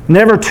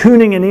 never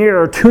tuning an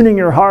ear or tuning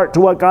your heart to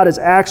what God is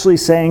actually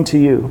saying to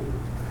you.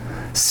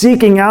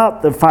 Seeking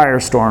out the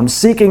firestorms,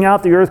 seeking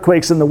out the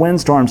earthquakes and the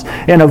windstorms,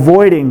 and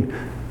avoiding,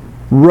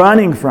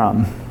 running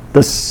from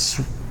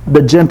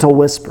the gentle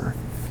whisper.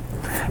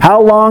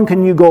 How long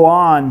can you go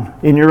on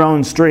in your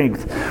own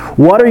strength?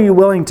 What are you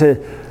willing to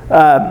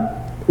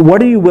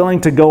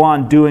go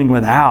on doing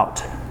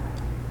without?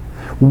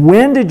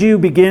 When did you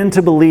begin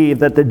to believe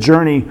that the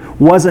journey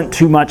wasn't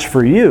too much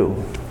for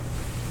you?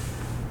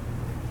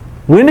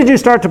 When did you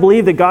start to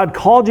believe that God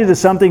called you to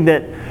something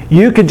that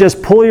you could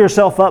just pull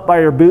yourself up by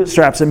your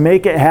bootstraps and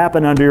make it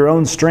happen under your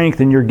own strength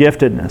and your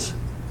giftedness?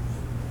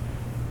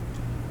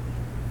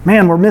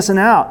 man, we're missing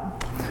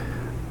out.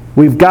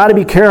 We've got to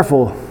be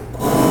careful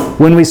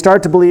when we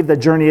start to believe that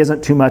journey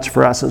isn't too much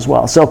for us as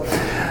well. So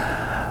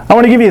I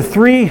want to give you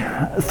three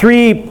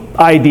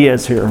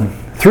ideas here.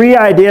 3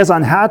 ideas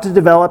on how to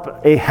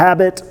develop a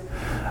habit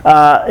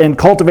and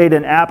cultivate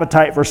an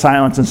appetite for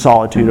silence and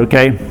solitude,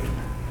 okay?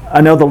 I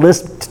know the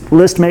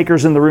list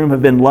makers in the room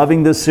have been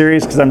loving this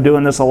series because I'm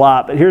doing this a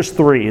lot, but here's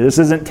 3. This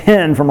isn't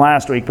 10 from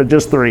last week, but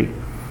just 3.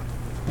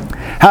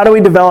 How do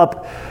we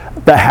develop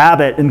the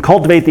habit and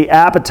cultivate the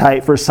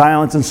appetite for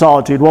silence and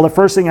solitude? Well, the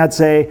first thing I'd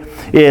say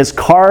is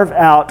carve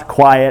out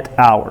quiet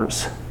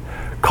hours.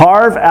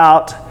 Carve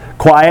out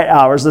quiet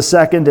hours. The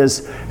second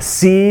is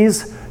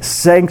seize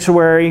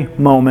sanctuary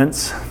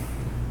moments.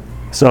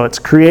 So it's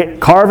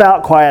carve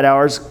out quiet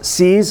hours,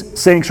 seize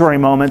sanctuary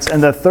moments,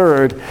 and the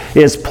third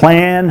is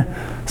plan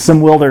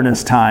some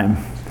wilderness time.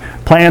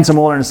 Plan some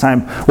wilderness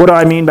time. What do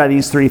I mean by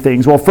these 3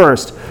 things? Well,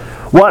 first,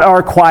 what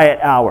are quiet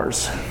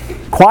hours?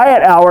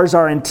 Quiet hours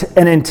are an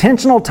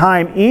intentional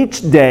time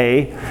each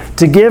day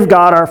to give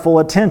God our full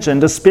attention,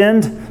 to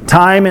spend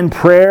time in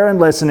prayer and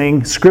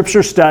listening,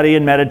 scripture study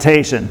and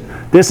meditation.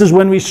 This is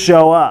when we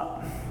show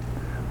up.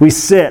 We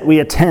sit, we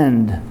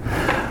attend.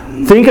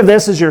 Think of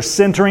this as your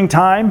centering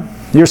time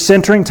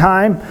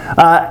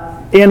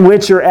in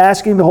which you're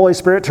asking the Holy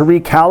Spirit to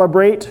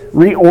recalibrate,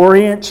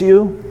 reorient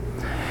you.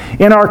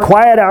 In our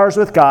quiet hours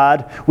with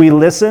God, we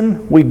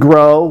listen, we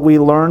grow, we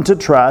learn to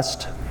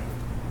trust.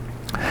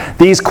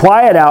 These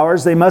quiet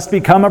hours, they must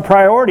become a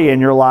priority in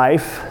your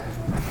life.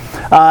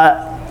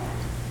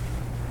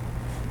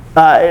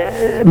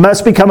 It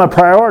must become a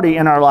priority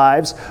in our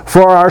lives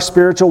for our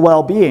spiritual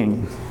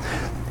well-being.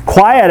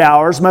 Quiet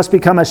hours must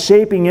become a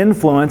shaping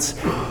influence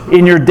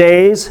in your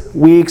days,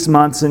 weeks,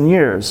 months, and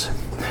years.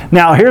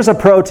 Now, here's a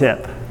pro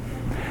tip.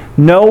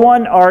 No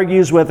one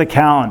argues with a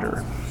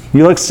calendar.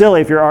 You look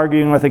silly if you're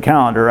arguing with a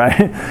calendar,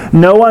 right?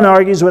 No one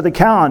argues with a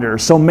calendar.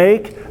 So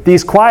make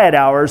these quiet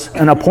hours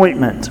an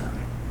appointment.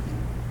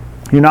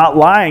 You're not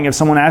lying if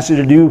someone asks you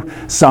to do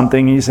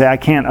something and you say, I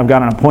can't, I've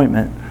got an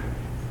appointment.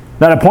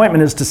 That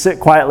appointment is to sit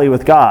quietly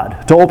with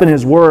God, to open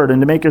His Word,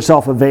 and to make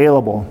yourself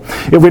available.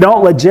 If we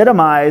don't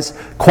legitimize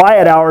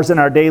quiet hours in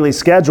our daily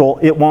schedule,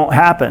 it won't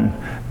happen.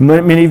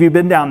 Many of you have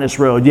been down this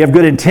road. You have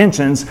good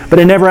intentions, but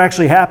it never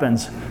actually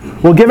happens.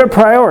 Well, give it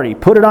priority.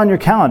 Put it on your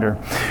calendar.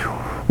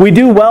 We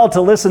do well to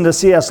listen to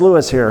C.S.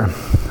 Lewis here.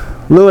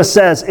 Lewis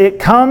says, it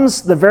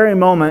comes the very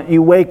moment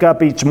you wake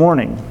up each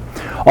morning.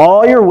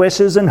 All your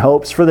wishes and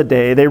hopes for the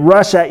day, they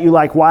rush at you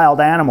like wild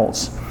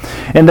animals.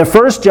 And the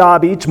first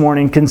job each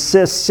morning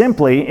consists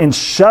simply in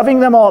shoving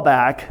them all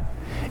back,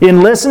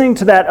 in listening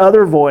to that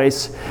other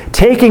voice,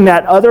 taking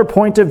that other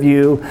point of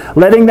view,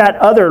 letting that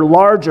other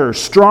larger,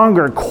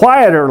 stronger,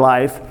 quieter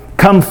life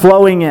come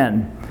flowing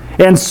in,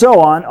 and so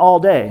on all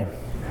day.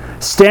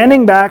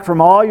 Standing back from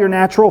all your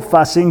natural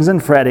fussings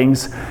and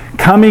frettings,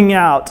 coming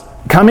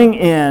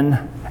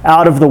in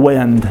out of the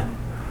wind.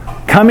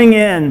 Coming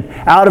in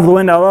out of the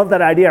wind. I love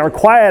that idea. Our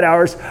quiet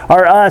hours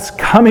are us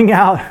coming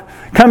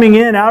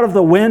in out of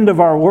the wind of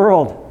our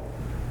world.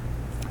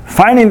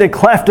 Finding the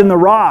cleft in the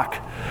rock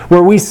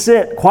where we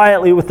sit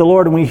quietly with the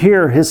Lord and we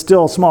hear His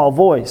still small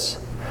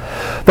voice.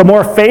 The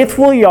more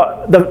faithful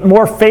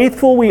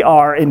we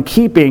are in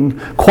keeping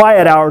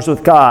quiet hours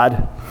with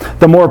God,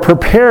 the more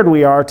prepared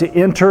we are to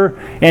enter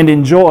and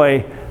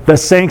enjoy the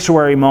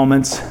sanctuary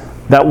moments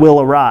that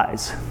will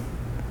arise.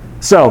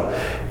 So,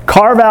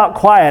 carve out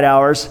quiet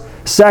hours.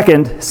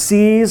 Second,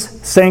 seize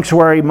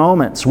sanctuary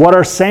moments. What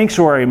are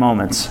sanctuary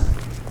moments?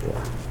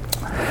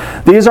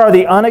 These are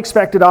the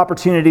unexpected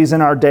opportunities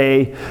in our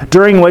day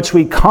during which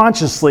we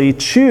consciously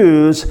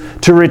choose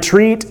to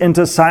retreat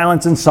into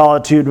silence and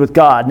solitude with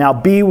God. Now,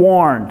 be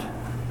warned.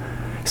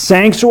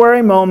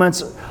 Sanctuary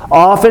moments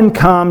often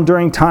come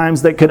during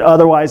times that could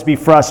otherwise be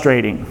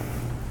frustrating.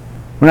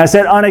 When I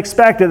said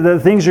unexpected, they're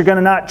the things you're going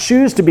to not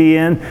choose to be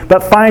in,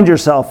 but find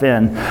yourself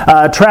in.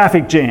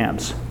 Traffic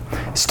jams,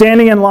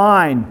 standing in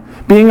line,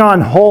 being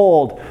on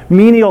hold,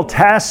 menial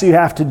tasks you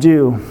have to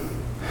do.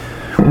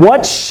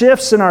 What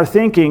shifts in our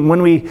thinking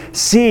when we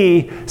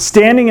see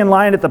standing in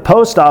line at the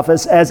post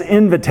office as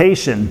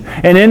invitation?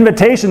 An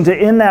invitation to,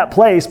 in that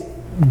place,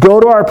 go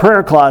to our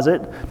prayer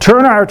closet,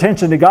 turn our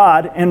attention to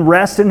God, and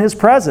rest in His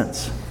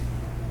presence.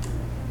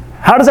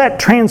 How does that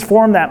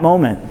transform that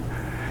moment?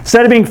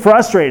 Instead of being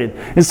frustrated,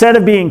 instead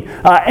of being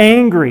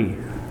angry,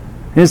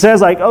 it says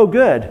like, oh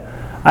good,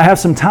 I have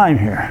some time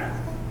here.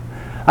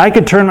 I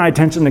could turn my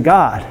attention to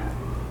God.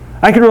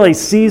 I could really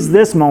seize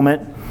this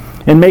moment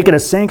and make it a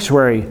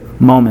sanctuary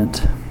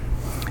moment.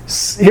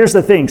 Here's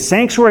the thing,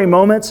 sanctuary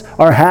moments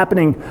are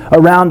happening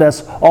around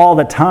us all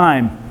the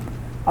time.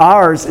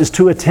 Ours is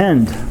to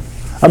attend.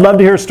 I'd love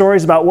to hear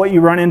stories about what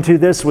you run into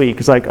this week.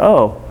 It's like,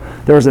 oh,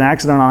 there was an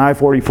accident on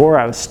I-44.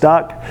 I was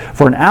stuck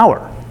for an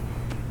hour.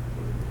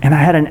 And I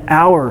had an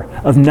hour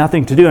of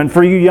nothing to do. And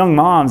for you young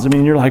moms, I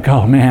mean, you're like,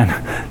 oh man,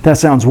 that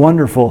sounds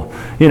wonderful.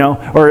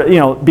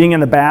 Or being in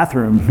the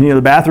bathroom. The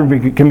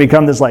bathroom can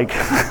become this like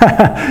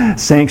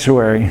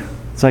sanctuary.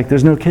 It's like,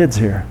 there's no kids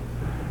here.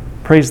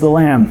 Praise the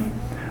Lamb.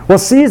 Well,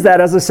 seize that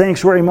as a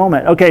sanctuary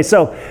moment. Okay,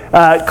 so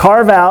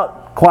carve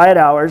out quiet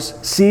hours,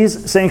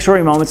 seize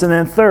sanctuary moments, and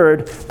then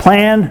third,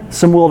 plan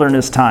some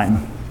wilderness time.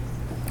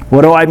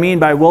 What do I mean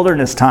by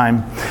wilderness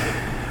time?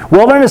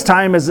 Wilderness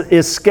time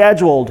is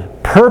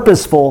scheduled,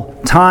 purposeful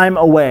time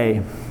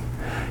away.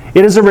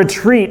 It is a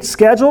retreat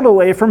scheduled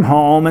away from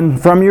home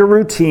and from your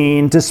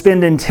routine to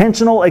spend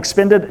intentional,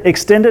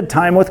 extended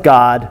time with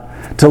God,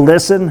 to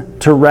listen,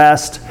 to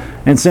rest,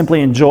 and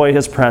simply enjoy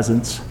His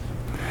presence.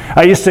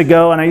 I used to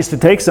go and I used to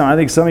take some. I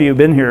think some of you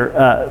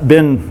have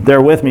been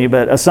there with me.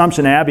 But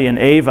Assumption Abbey in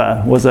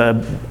Ava was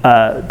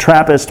a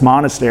Trappist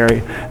monastery.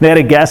 They had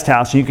a guest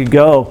house. You could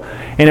go,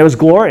 and it was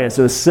glorious.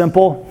 It was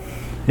simple.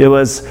 It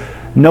was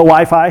no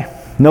Wi-Fi,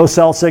 no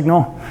cell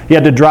signal. You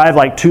had to drive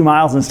like 2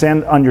 miles and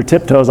stand on your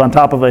tiptoes on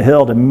top of a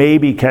hill to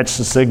maybe catch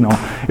the signal.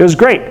 It was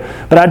great.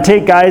 But I'd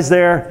take guys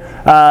there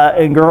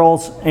and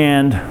girls,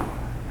 and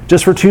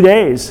just for 2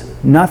 days,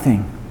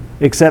 nothing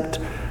except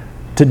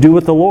to do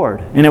with the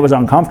Lord. And it was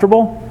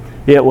uncomfortable.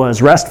 It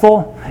was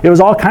restful. It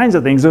was all kinds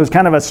of things. It was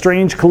kind of a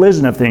strange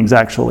collision of things,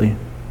 actually.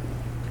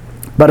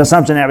 But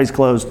Assumption Abbey's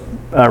closed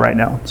right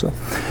now.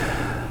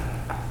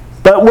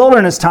 But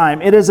wilderness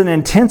time, it is an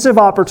intensive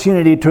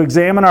opportunity to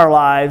examine our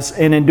lives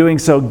and in doing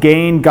so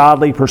gain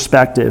godly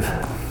perspective.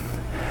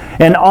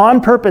 And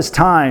on-purpose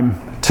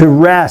time to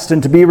rest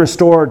and to be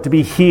restored, to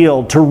be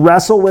healed, to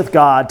wrestle with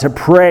God, to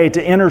pray,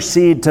 to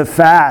intercede, to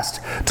fast,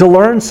 to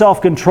learn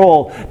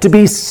self-control, to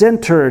be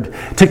centered,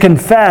 to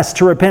confess,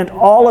 to repent.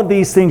 All of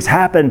these things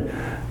happen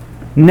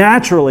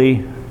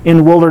naturally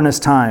in wilderness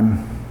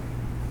time.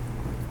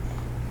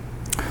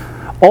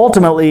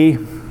 Ultimately,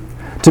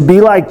 to be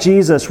like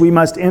Jesus, we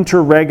must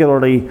enter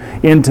regularly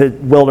into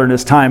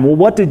wilderness time. Well,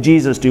 what did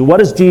Jesus do? What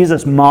does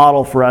Jesus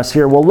model for us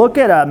here? Well, look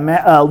at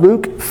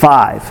Luke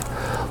 5.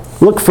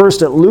 Look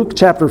first at Luke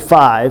chapter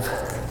 5,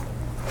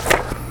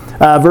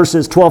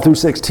 verses 12 through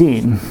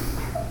 16. I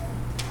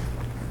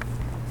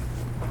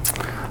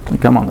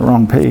think I'm on the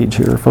wrong page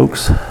here,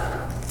 folks.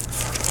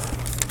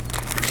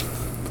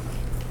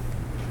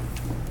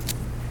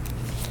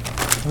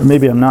 Or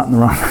maybe I'm not in the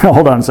wrong...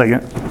 Hold on a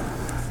second.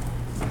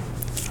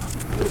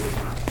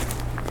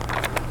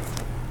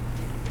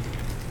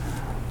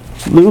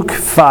 Luke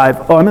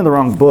 5. Oh, I'm in the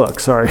wrong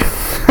book. Sorry.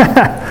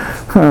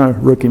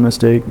 Rookie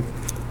mistake.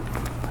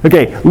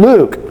 Okay,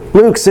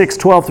 Luke 6,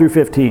 12 through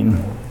 15.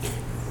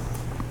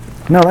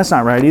 No, that's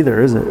not right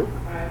either, is it?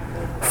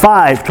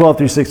 5, 12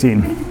 through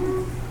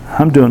 16.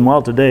 I'm doing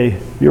well today.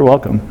 You're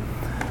welcome.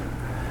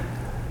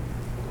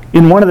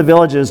 In one of the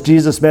villages,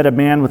 Jesus met a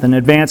man with an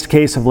advanced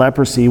case of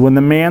leprosy. When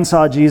the man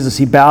saw Jesus,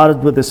 he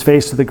bowed with his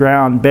face to the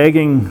ground,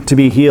 begging to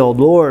be healed.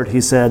 "Lord," he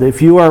said,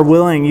 "if you are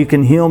willing, you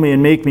can heal me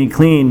and make me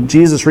clean."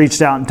 Jesus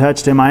reached out and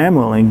touched him. "I am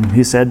willing,"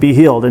 he said, "be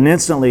healed." And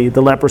instantly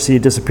the leprosy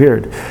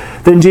disappeared.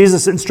 Then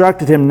Jesus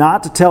instructed him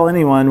not to tell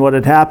anyone what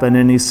had happened.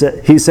 And he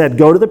said,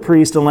 "Go to the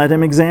priest and let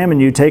him examine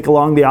you. Take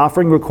along the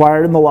offering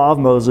required in the law of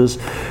Moses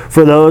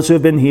for those who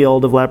have been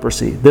healed of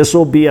leprosy. This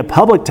will be a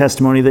public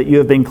testimony that you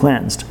have been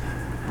cleansed."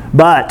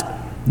 But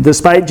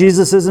despite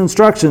Jesus'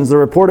 instructions, the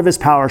report of his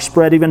power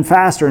spread even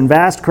faster, and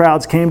vast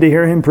crowds came to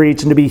hear him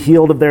preach and to be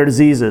healed of their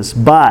diseases.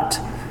 But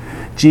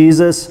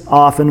Jesus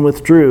often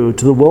withdrew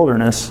to the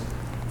wilderness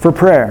for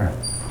prayer.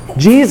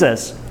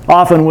 Jesus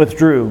often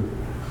withdrew.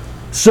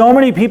 So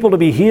many people to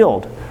be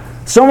healed.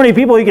 So many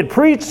people he could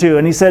preach to,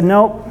 and he said,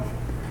 "Nope,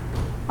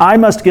 I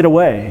must get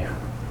away.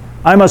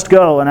 I must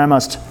go and I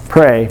must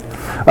pray."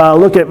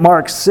 Look at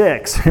Mark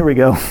 6. Here we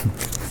go.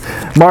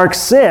 Mark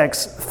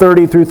 6,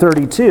 30 through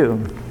 32.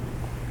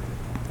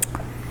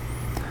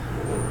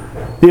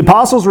 The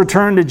apostles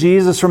returned to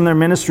Jesus from their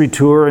ministry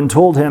tour and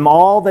told him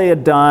all they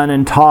had done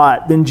and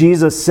taught. Then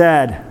Jesus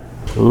said,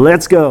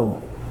 "Let's go.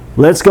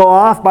 Let's go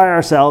off by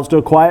ourselves to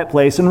a quiet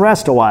place and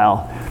rest a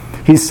while."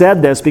 He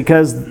said this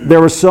because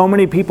there were so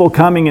many people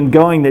coming and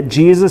going that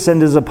Jesus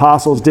and his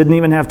apostles didn't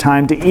even have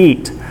time to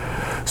eat.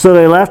 So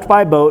they left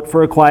by boat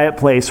for a quiet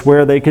place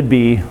where they could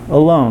be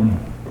alone.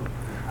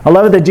 I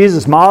love it that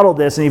Jesus modeled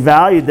this and he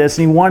valued this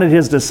and he wanted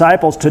his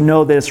disciples to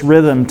know this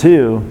rhythm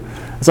too.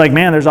 It's like,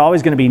 man, there's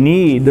always going to be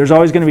need. There's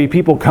always going to be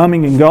people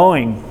coming and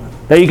going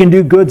that you can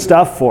do good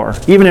stuff for,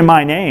 even in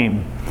my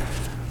name.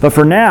 But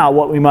for now,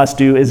 what we must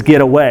do is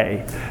get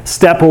away,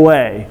 step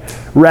away,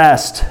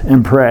 rest,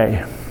 and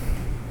pray.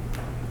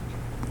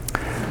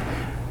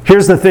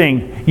 Here's the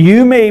thing.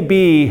 You may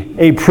be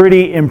a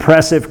pretty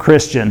impressive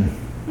Christian.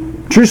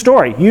 True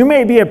story. You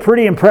may be a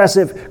pretty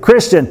impressive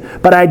Christian,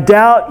 but I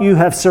doubt you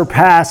have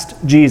surpassed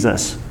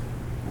Jesus.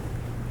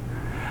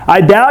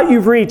 I doubt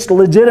you've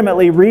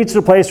legitimately reached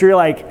a place where you're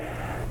like,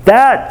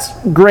 "That's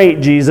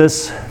great,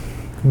 Jesus.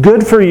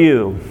 Good for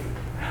you.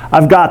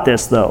 I've got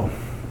this, though."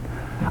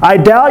 I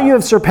doubt you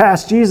have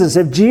surpassed Jesus.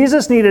 If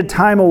Jesus needed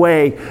time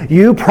away,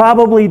 you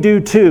probably do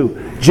too.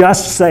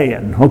 Just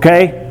saying,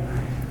 okay?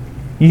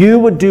 You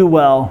would do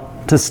well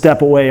to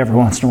step away every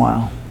once in a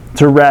while,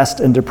 to rest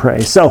and to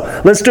pray. So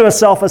let's do a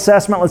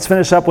self-assessment. Let's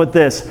finish up with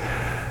this.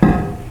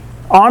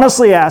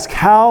 Honestly ask,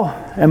 how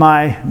am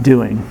I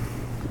doing?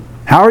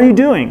 How are you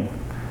doing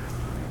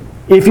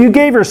If you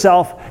gave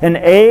yourself an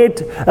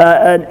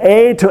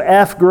A to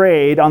F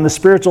grade on the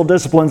spiritual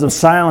disciplines of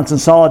silence and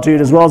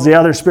solitude, as well as the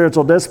other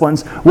spiritual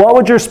disciplines, what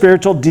would your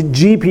spiritual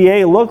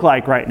GPA look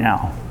like right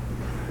now?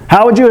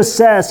 How would you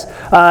assess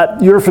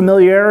your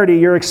familiarity,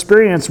 your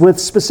experience with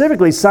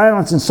specifically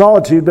silence and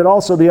solitude, but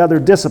also the other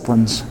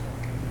disciplines?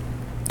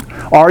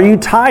 Are you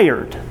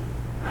tired?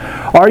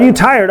 Are you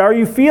tired? Are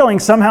you feeling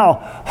somehow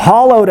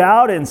hollowed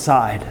out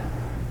inside?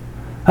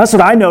 That's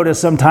what I notice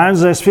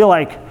sometimes. I just feel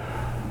like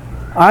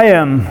I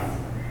am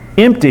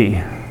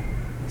empty.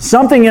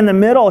 Something in the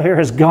middle here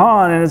has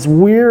gone and it's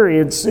weary.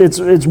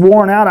 It's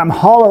worn out. I'm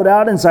hollowed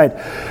out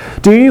inside.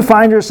 Do you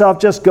find yourself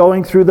just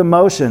going through the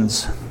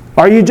motions?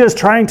 Are you just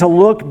trying to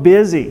look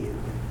busy?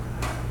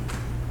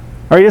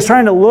 Are you just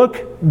trying to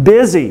look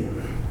busy?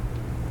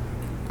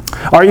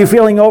 Are you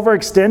feeling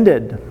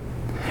overextended?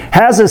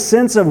 Has a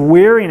sense of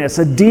weariness,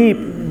 a deep,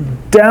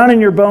 down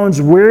in your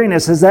bones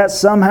weariness, has that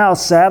somehow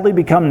sadly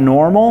become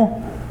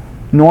normal?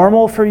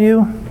 Normal for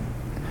you?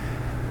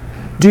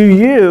 Do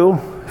you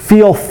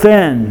feel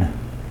thin?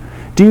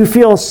 Do you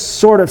feel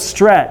sort of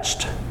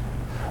stretched?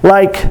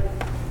 Like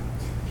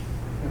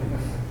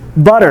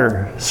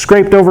butter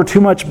scraped over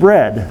too much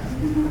bread?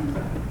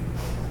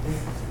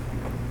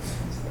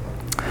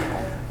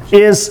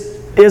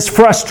 Is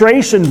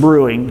frustration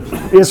brewing?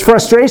 Is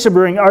frustration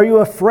brewing? Are you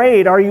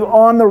afraid? Are you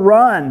on the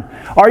run?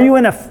 Are you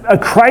in a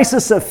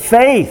crisis of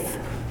faith?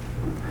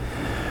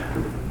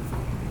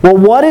 Well,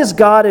 what is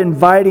God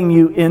inviting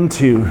you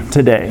into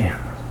today?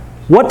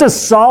 What does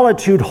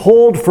solitude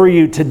hold for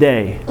you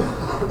today?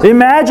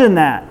 Imagine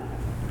that.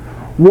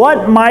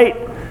 What might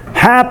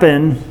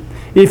happen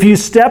if you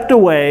stepped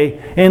away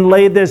and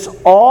laid this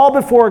all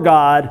before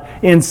God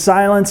in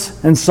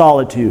silence and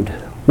solitude?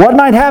 What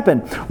might happen?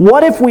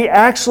 What if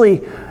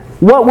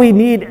what we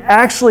need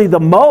actually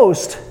the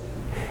most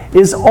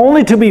is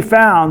only to be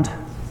found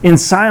in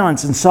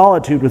silence and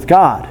solitude with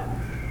God?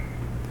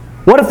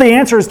 What if the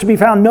answer is to be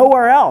found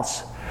nowhere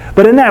else,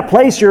 but in that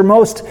place you're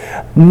most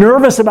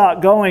nervous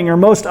about going or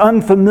most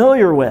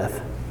unfamiliar with?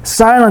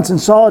 Silence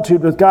and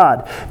solitude with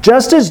God.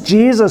 Just as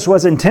Jesus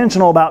was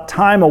intentional about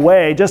time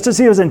away, just as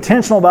He was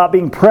intentional about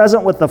being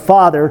present with the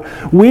Father,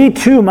 we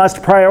too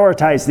must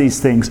prioritize these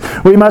things.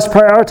 We must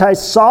prioritize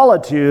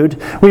solitude.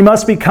 We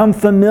must become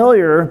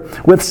familiar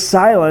with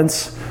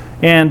silence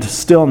and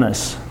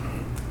stillness.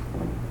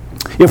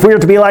 If we are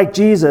to be like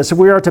Jesus, if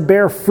we are to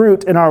bear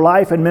fruit in our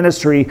life and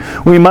ministry,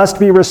 we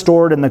must be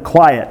restored in the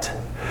quiet.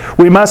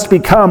 We must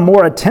become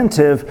more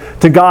attentive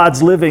to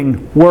God's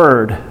living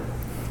Word.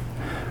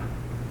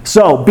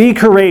 So, be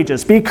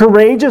courageous. Be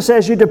courageous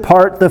as you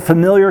depart the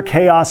familiar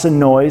chaos and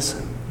noise.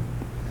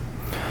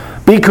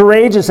 Be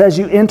courageous as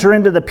you enter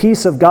into the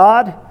peace of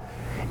God,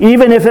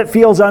 even if it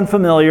feels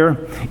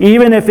unfamiliar,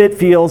 even if it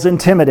feels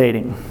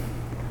intimidating.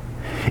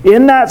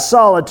 In that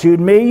solitude,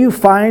 may you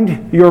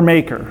find your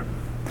Maker.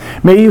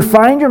 May you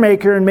find your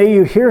Maker and may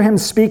you hear Him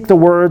speak the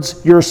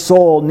words your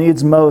soul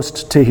needs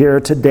most to hear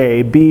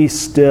today. Be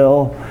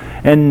still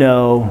and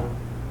know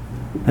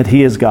that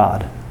He is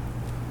God.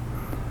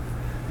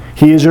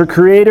 He is your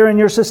Creator and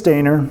your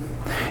Sustainer.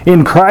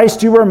 In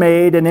Christ you were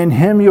made, and in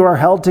Him you are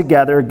held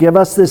together. Give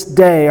us this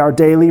day our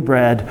daily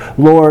bread.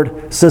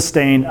 Lord,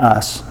 sustain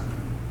us.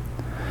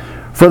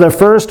 For the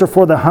first or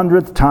for the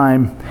 100th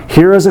time,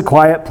 here is a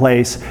quiet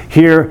place.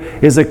 Here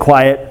is a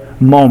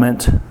quiet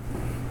moment.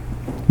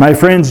 My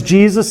friends,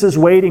 Jesus is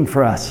waiting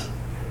for us.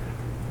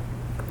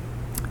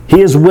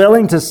 He is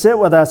willing to sit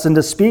with us and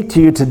to speak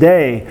to you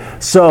today.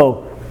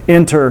 So,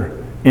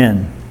 enter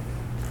in.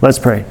 Let's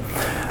pray.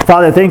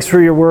 Father, thanks for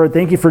your word.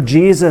 Thank you for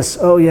Jesus.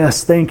 Oh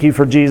yes, thank you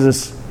for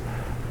Jesus.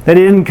 That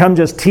He didn't come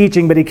just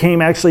teaching, but He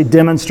came actually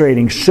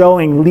demonstrating,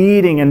 showing,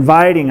 leading,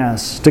 inviting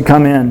us to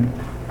come in.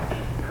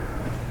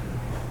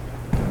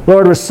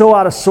 Lord, we're so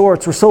out of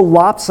sorts. We're so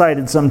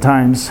lopsided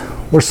sometimes.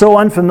 We're so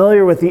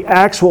unfamiliar with the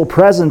actual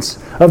presence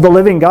of the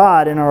living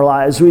God in our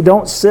lives. We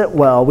don't sit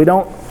well. We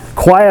don't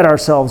quiet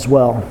ourselves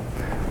well.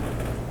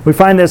 We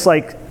find this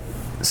like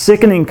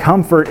sickening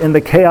comfort in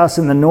the chaos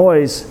and the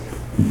noise.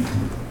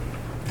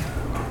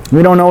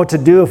 We don't know what to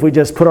do if we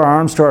just put our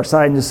arms to our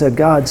side and just said,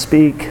 God,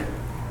 speak.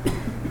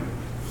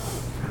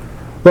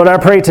 Lord, I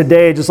pray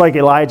today, just like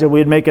Elijah,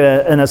 we'd make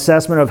an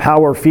assessment of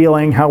how we're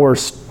feeling, how we're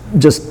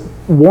just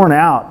worn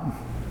out.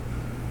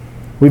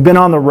 We've been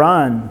on the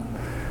run.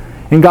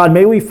 And God,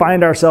 may we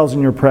find ourselves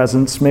in your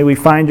presence. May we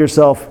find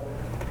yourself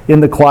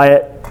in the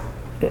quiet.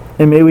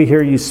 And may we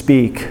hear you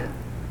speak.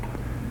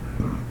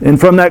 And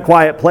from that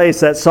quiet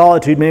place, that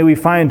solitude, may we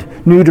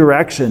find new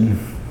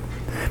direction.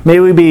 May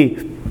we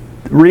be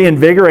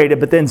reinvigorated,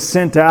 but then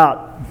sent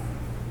out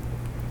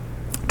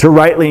to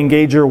rightly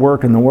engage your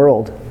work in the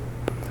world.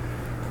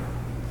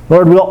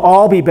 Lord, we'll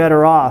all be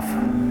better off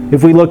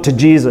if we look to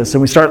Jesus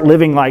and we start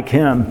living like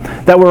Him.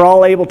 That we're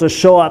all able to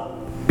show up,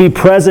 be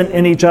present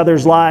in each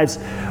other's lives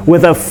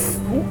with our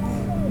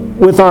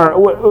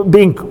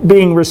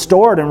being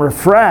restored and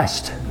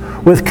refreshed,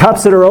 with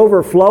cups that are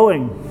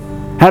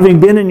overflowing, having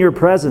been in your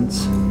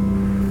presence.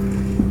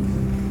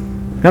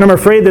 And I'm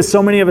afraid that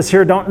so many of us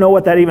here don't know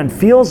what that even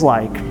feels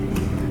like.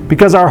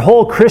 Because our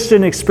whole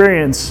Christian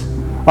experience,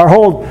 our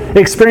whole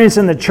experience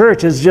in the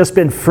church has just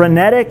been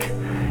frenetic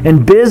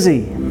and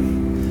busy.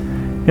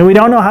 And we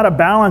don't know how to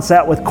balance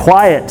that with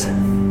quiet.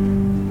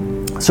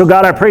 So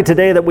God, I pray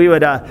today that we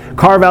would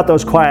carve out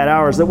those quiet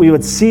hours, that we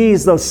would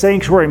seize those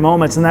sanctuary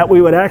moments, and that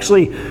we would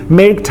actually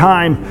make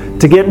time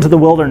to get into the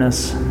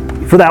wilderness,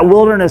 for that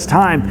wilderness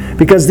time,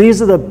 because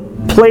these are the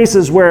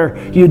places where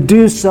you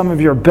do some of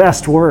your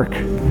best work.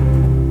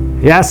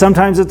 Yeah,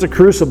 sometimes it's a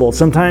crucible.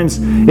 Sometimes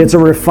it's a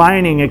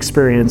refining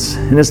experience,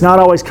 and it's not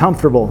always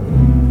comfortable.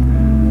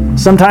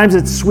 Sometimes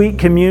it's sweet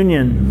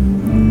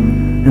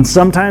communion, and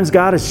sometimes,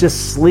 God, it's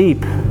just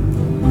sleep.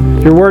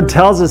 Your word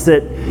tells us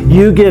that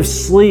you give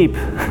sleep,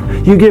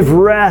 you give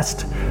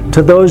rest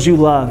to those you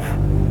love.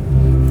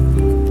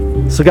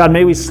 So God,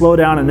 may we slow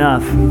down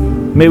enough.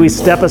 May we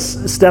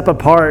step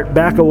apart,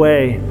 back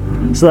away,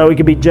 so that we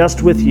can be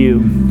just with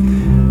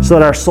you, so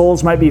that our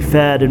souls might be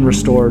fed and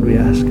restored, we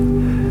ask.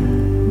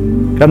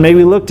 God, may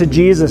we look to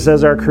Jesus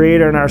as our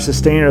creator and our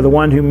sustainer, the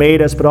one who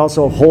made us but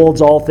also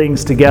holds all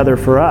things together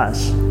for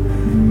us.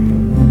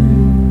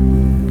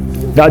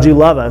 God, you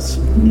love us.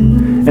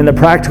 And the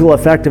practical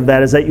effect of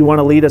that is that you want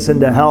to lead us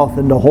into health,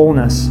 into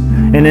wholeness,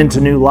 and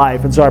into new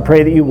life. And so I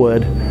pray that you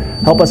would.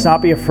 Help us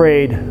not be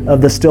afraid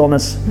of the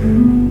stillness,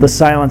 the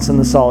silence, and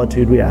the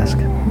solitude, we ask.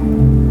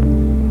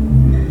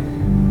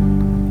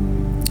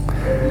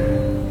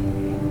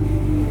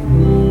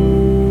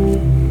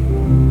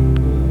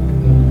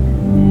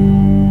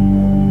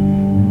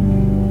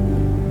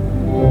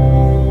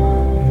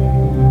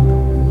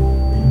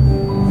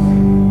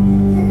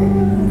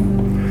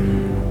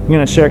 I'm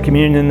going to share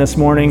communion this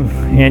morning,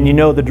 and you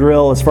know the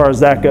drill as far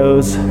as that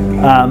goes.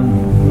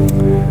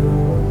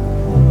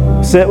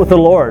 Sit with the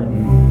Lord,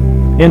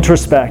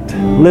 introspect,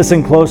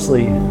 listen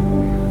closely,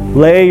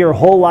 lay your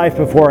whole life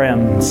before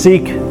Him.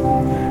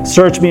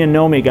 Search me and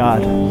know me,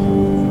 God.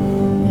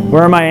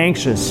 Where am I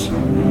anxious?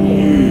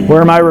 Where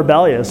am I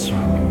rebellious?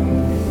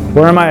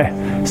 Where am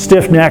I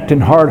stiff-necked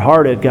and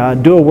hard-hearted,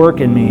 God? Do a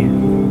work in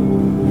me.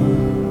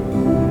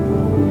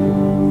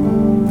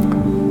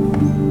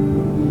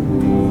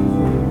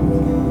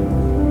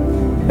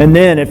 And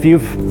then if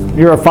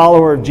you're a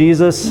follower of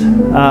Jesus,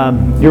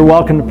 you're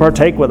welcome to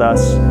partake with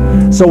us.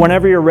 So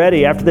whenever you're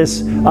ready, after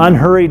this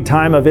unhurried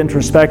time of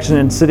introspection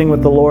and sitting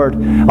with the Lord,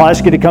 I'll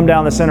ask you to come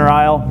down the center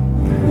aisle,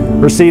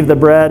 receive the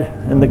bread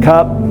and the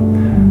cup,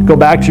 go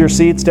back to your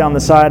seats down the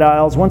side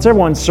aisles. Once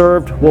everyone's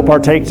served, we'll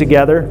partake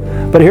together.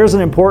 But here's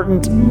an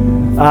important,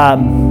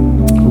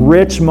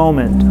 rich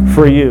moment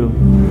for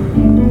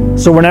you.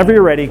 So whenever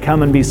you're ready,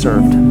 come and be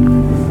served.